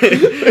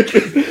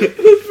because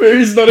the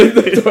food's not in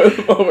the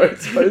toilet bowl where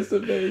it's supposed to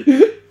be.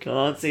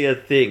 Can't see a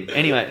thing.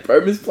 Anyway.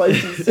 Bro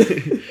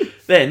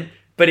misplaces.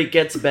 But it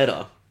gets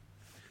better.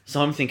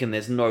 So I'm thinking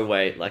there's no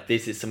way, like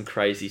this is some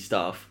crazy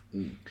stuff.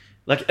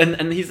 Like, and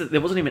there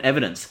wasn't even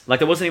evidence. Like,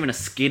 there wasn't even a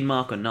skid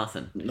mark or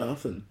nothing.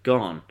 Nothing.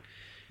 Gone.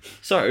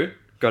 So,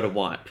 go to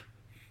wipe.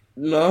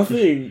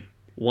 Nothing.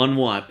 One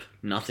wipe,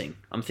 nothing.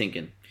 I'm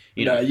thinking.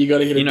 You gotta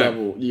hit a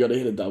double. You gotta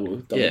hit a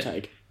double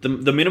take.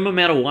 The minimum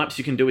amount of wipes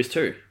you can do is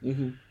 2.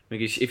 Mm-hmm.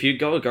 Because if you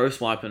go a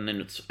ghost wipe and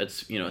then it's a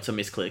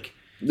misclick.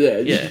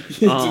 Yeah.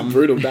 It's a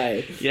brutal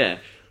day. Yeah.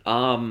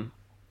 So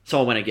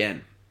I went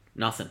again.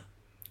 Nothing.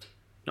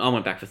 I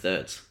went back for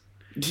thirds.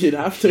 You'd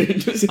have to.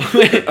 Just,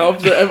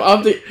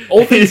 after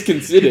all things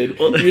considered,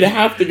 you'd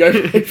have to go.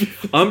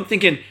 I'm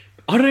thinking,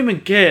 I don't even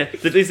care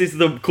that this is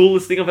the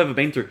coolest thing I've ever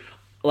been through.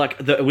 Like,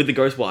 with the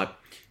ghost wipe.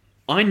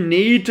 I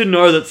need to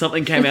know that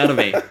something came out of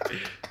me.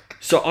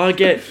 So I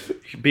get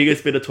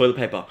biggest bit of toilet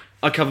paper.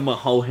 I cover my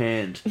whole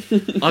hand.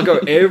 I go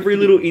every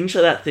little inch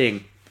of that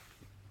thing.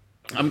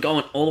 I'm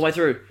going all the way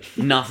through.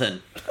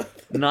 Nothing.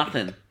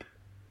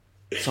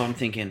 So I'm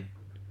thinking,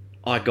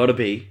 I gotta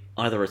be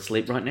either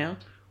asleep right now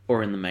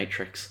or in the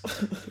Matrix.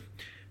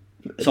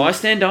 So I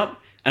stand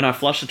up and I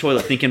flush the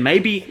toilet thinking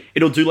maybe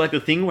it'll do like the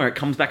thing where it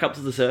comes back up to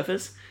the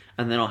surface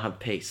and then I'll have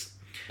peace.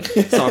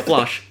 So I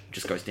flush,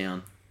 just goes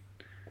down.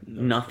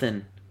 No.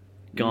 Nothing.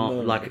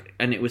 Gone. No.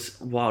 And it was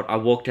wild. I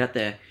walked out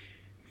there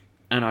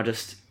and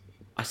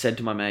I said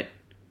to my mate,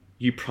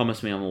 you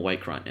promise me I'm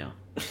awake right now.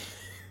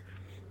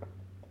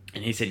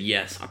 And he said,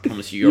 yes, I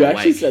promise you're awake. You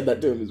actually said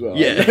that to him as well.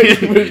 Yeah.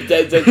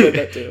 Dead said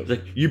that to him.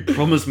 Like, you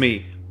promise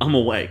me I'm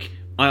awake.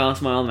 I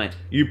asked my other mate,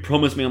 you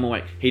promise me I'm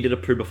awake. He did a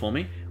poo before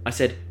me. I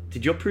said,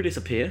 did your poo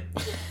disappear?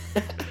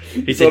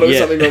 He said, yeah.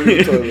 Something wrong with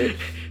the toilet.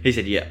 He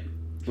said, yeah.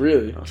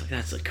 Really? And I was like,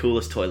 that's the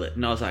coolest toilet.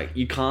 And I was like,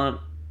 you can't...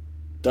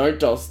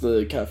 Don't toss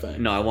the cafe.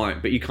 No, I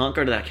won't. But you can't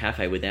go to that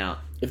cafe without...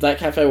 If that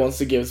cafe wants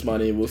to give us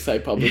money, we'll say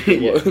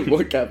publicly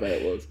what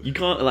cafe it was. You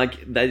can't,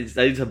 that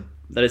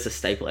is a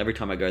staple. Every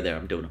time I go there,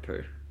 I'm doing a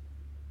poo.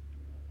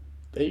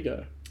 There you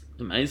go. It's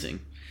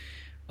amazing.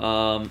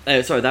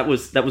 Sorry, that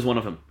was one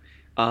of them.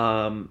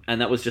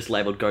 And that was just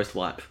labelled ghost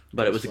wipe.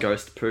 But it was a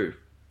ghost poo.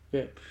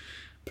 Yeah.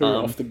 Poo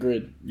off the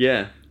grid.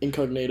 Yeah.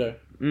 Incognito.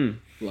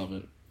 Love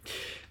it.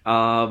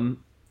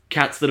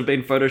 Cats that have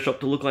been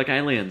photoshopped to look like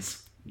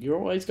aliens. You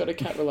always got a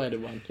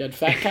cat-related one. You had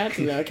fat cats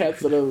and now cats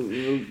that are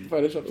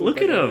photoshopped to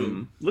look at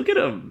them. Look at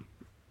them.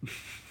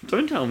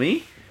 Don't tell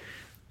me.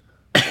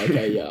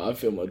 Okay, yeah, I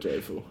feel more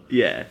joyful.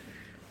 Yeah.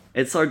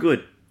 It's so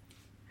good.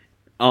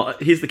 Oh,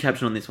 here's the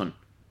caption on this one.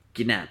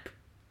 Gnap.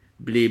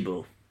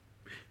 Bleeble.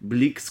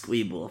 Bleak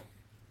squeeble.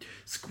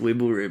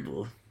 Squibble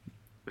ribble.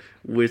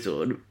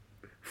 Wizard.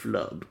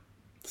 Flub.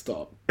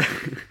 Stop.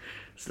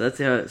 So that's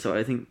how... So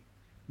I think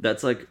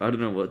that's like... I don't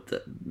know what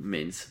that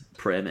means.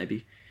 Prayer,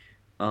 maybe.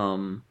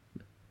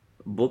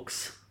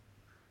 Books.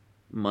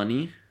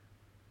 Money.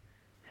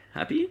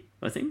 Happy,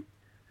 I think.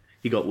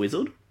 He got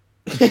wizard.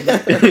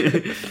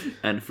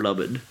 And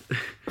flubbered.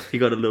 He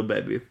got a little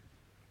baby.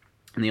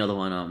 And the other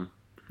one,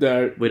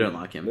 No. we don't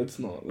like him. Let's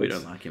not. We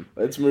don't like him.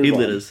 Let's move He on.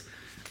 litters.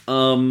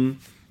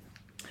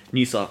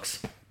 New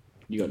socks.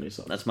 You got new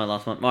socks. That's my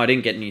last one. Well, I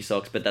didn't get new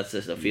socks, but that's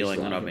just a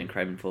feeling that I've been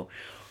craving for.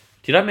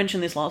 Did I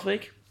mention this last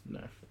week?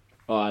 No.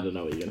 Oh, I don't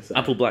know what you're going to say.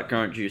 Apple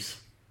blackcurrant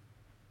juice.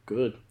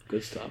 Good.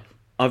 Good stuff.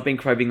 I've been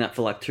craving that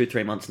for like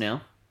 2-3 months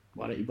now.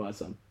 Why don't you buy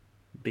some?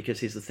 Because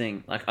here's the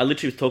thing. Like, I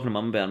literally was talking to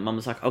Mum about it. Mum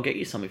was like, I'll get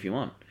you some if you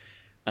want.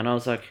 And I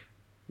was like,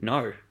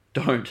 no,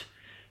 don't.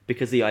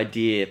 Because the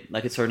idea,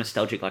 like, it's so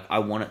nostalgic. Like, I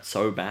want it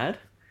so bad.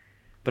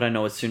 But I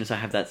know as soon as I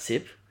have that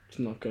sip... It's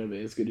not going to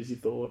be as good as you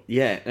thought.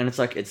 Yeah, and it's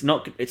like, it's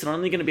not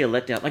only going to be a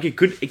letdown. Like, it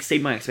could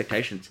exceed my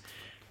expectations.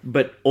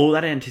 But all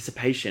that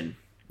anticipation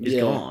is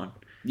gone.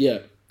 Yeah.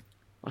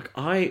 Like,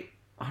 I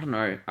don't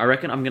know. I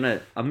reckon I'm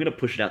gonna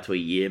push it out to a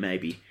year,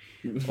 maybe.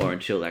 Or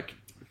until, like...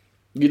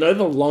 You know,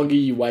 the longer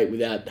you wait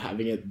without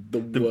having it, the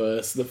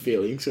worse the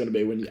feeling's going to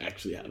be when you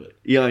actually have it.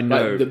 Yeah, I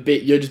know.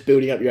 Like, you're just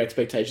building up your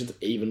expectations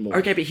even more.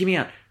 Okay, but hear me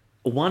out.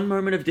 One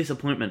moment of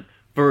disappointment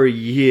for a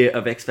year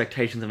of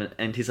expectations and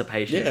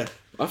anticipation. Yeah,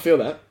 I feel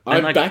that. I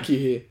like, back you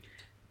here.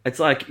 It's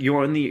like you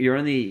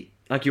only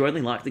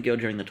like the girl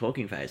during the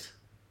talking phase.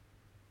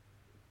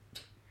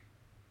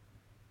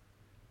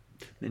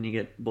 Then you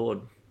get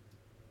bored.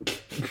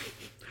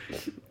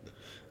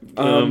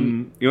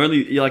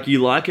 You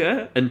like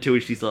her until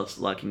she starts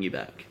liking you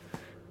back.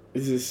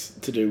 Is this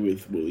to do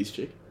with Woolie's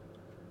chick?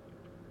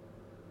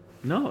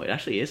 No, it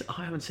actually is.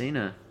 I haven't seen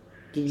her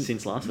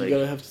since last week. You're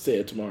going to have to see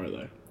her tomorrow,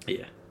 though.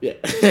 Yeah. Yeah.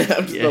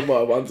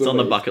 It's on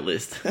the bucket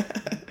list.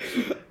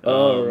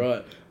 Oh,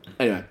 right.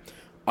 Anyway,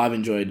 I've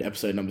enjoyed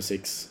episode number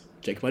 6,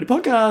 Jake and Marty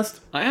Podcast.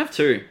 I have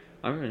too.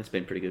 I reckon it's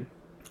been pretty good.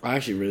 I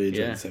actually really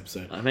enjoyed this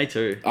episode. Me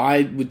too.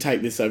 I would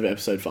take this over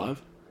episode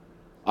 5.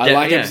 I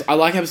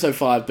like episode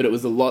 5, but it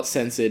was a lot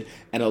censored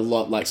and a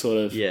lot like sort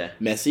of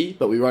messy.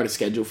 But we wrote a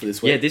schedule for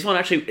this week. Yeah, this one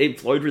actually it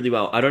flowed really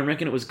well. I don't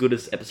reckon it was good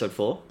as episode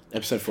 4.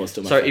 Episode 4 is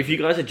still my favorite. If you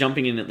guys are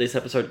jumping in at this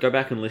episode, go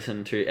back and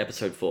listen to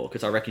episode 4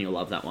 because I reckon you'll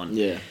love that one.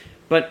 Yeah.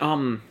 But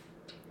I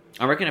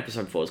reckon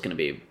episode 4 is going to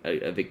be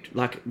a victory.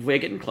 Like we're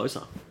getting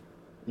closer.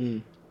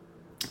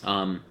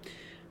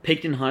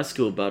 Peaked in high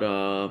school, but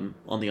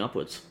on the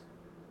upwards.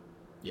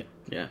 Yeah.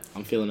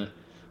 I'm feeling it.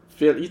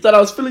 You thought I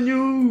was feeling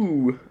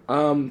you. You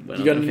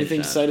got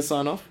anything to say to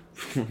sign off?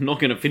 I'm not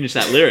going to finish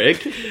that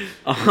lyric.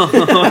 I'm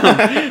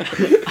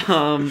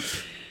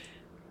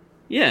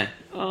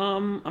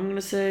going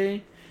to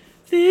say,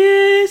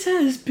 this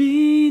has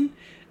been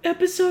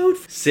episode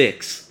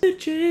 6. The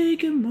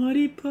Jake and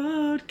Marty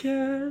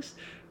Podcast.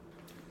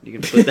 You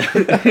can put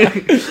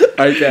that.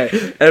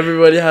 Okay.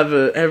 Everybody have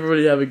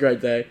a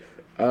great day.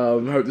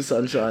 Hope the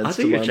sun shines. I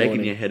think you're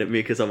shaking your head at me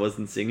because I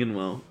wasn't singing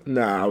well.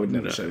 Nah, I would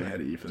never shake my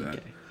head at you for that.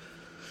 Okay.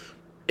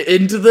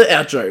 Into the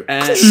outro.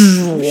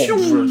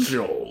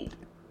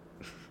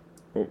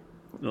 Oh,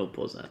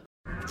 pause that.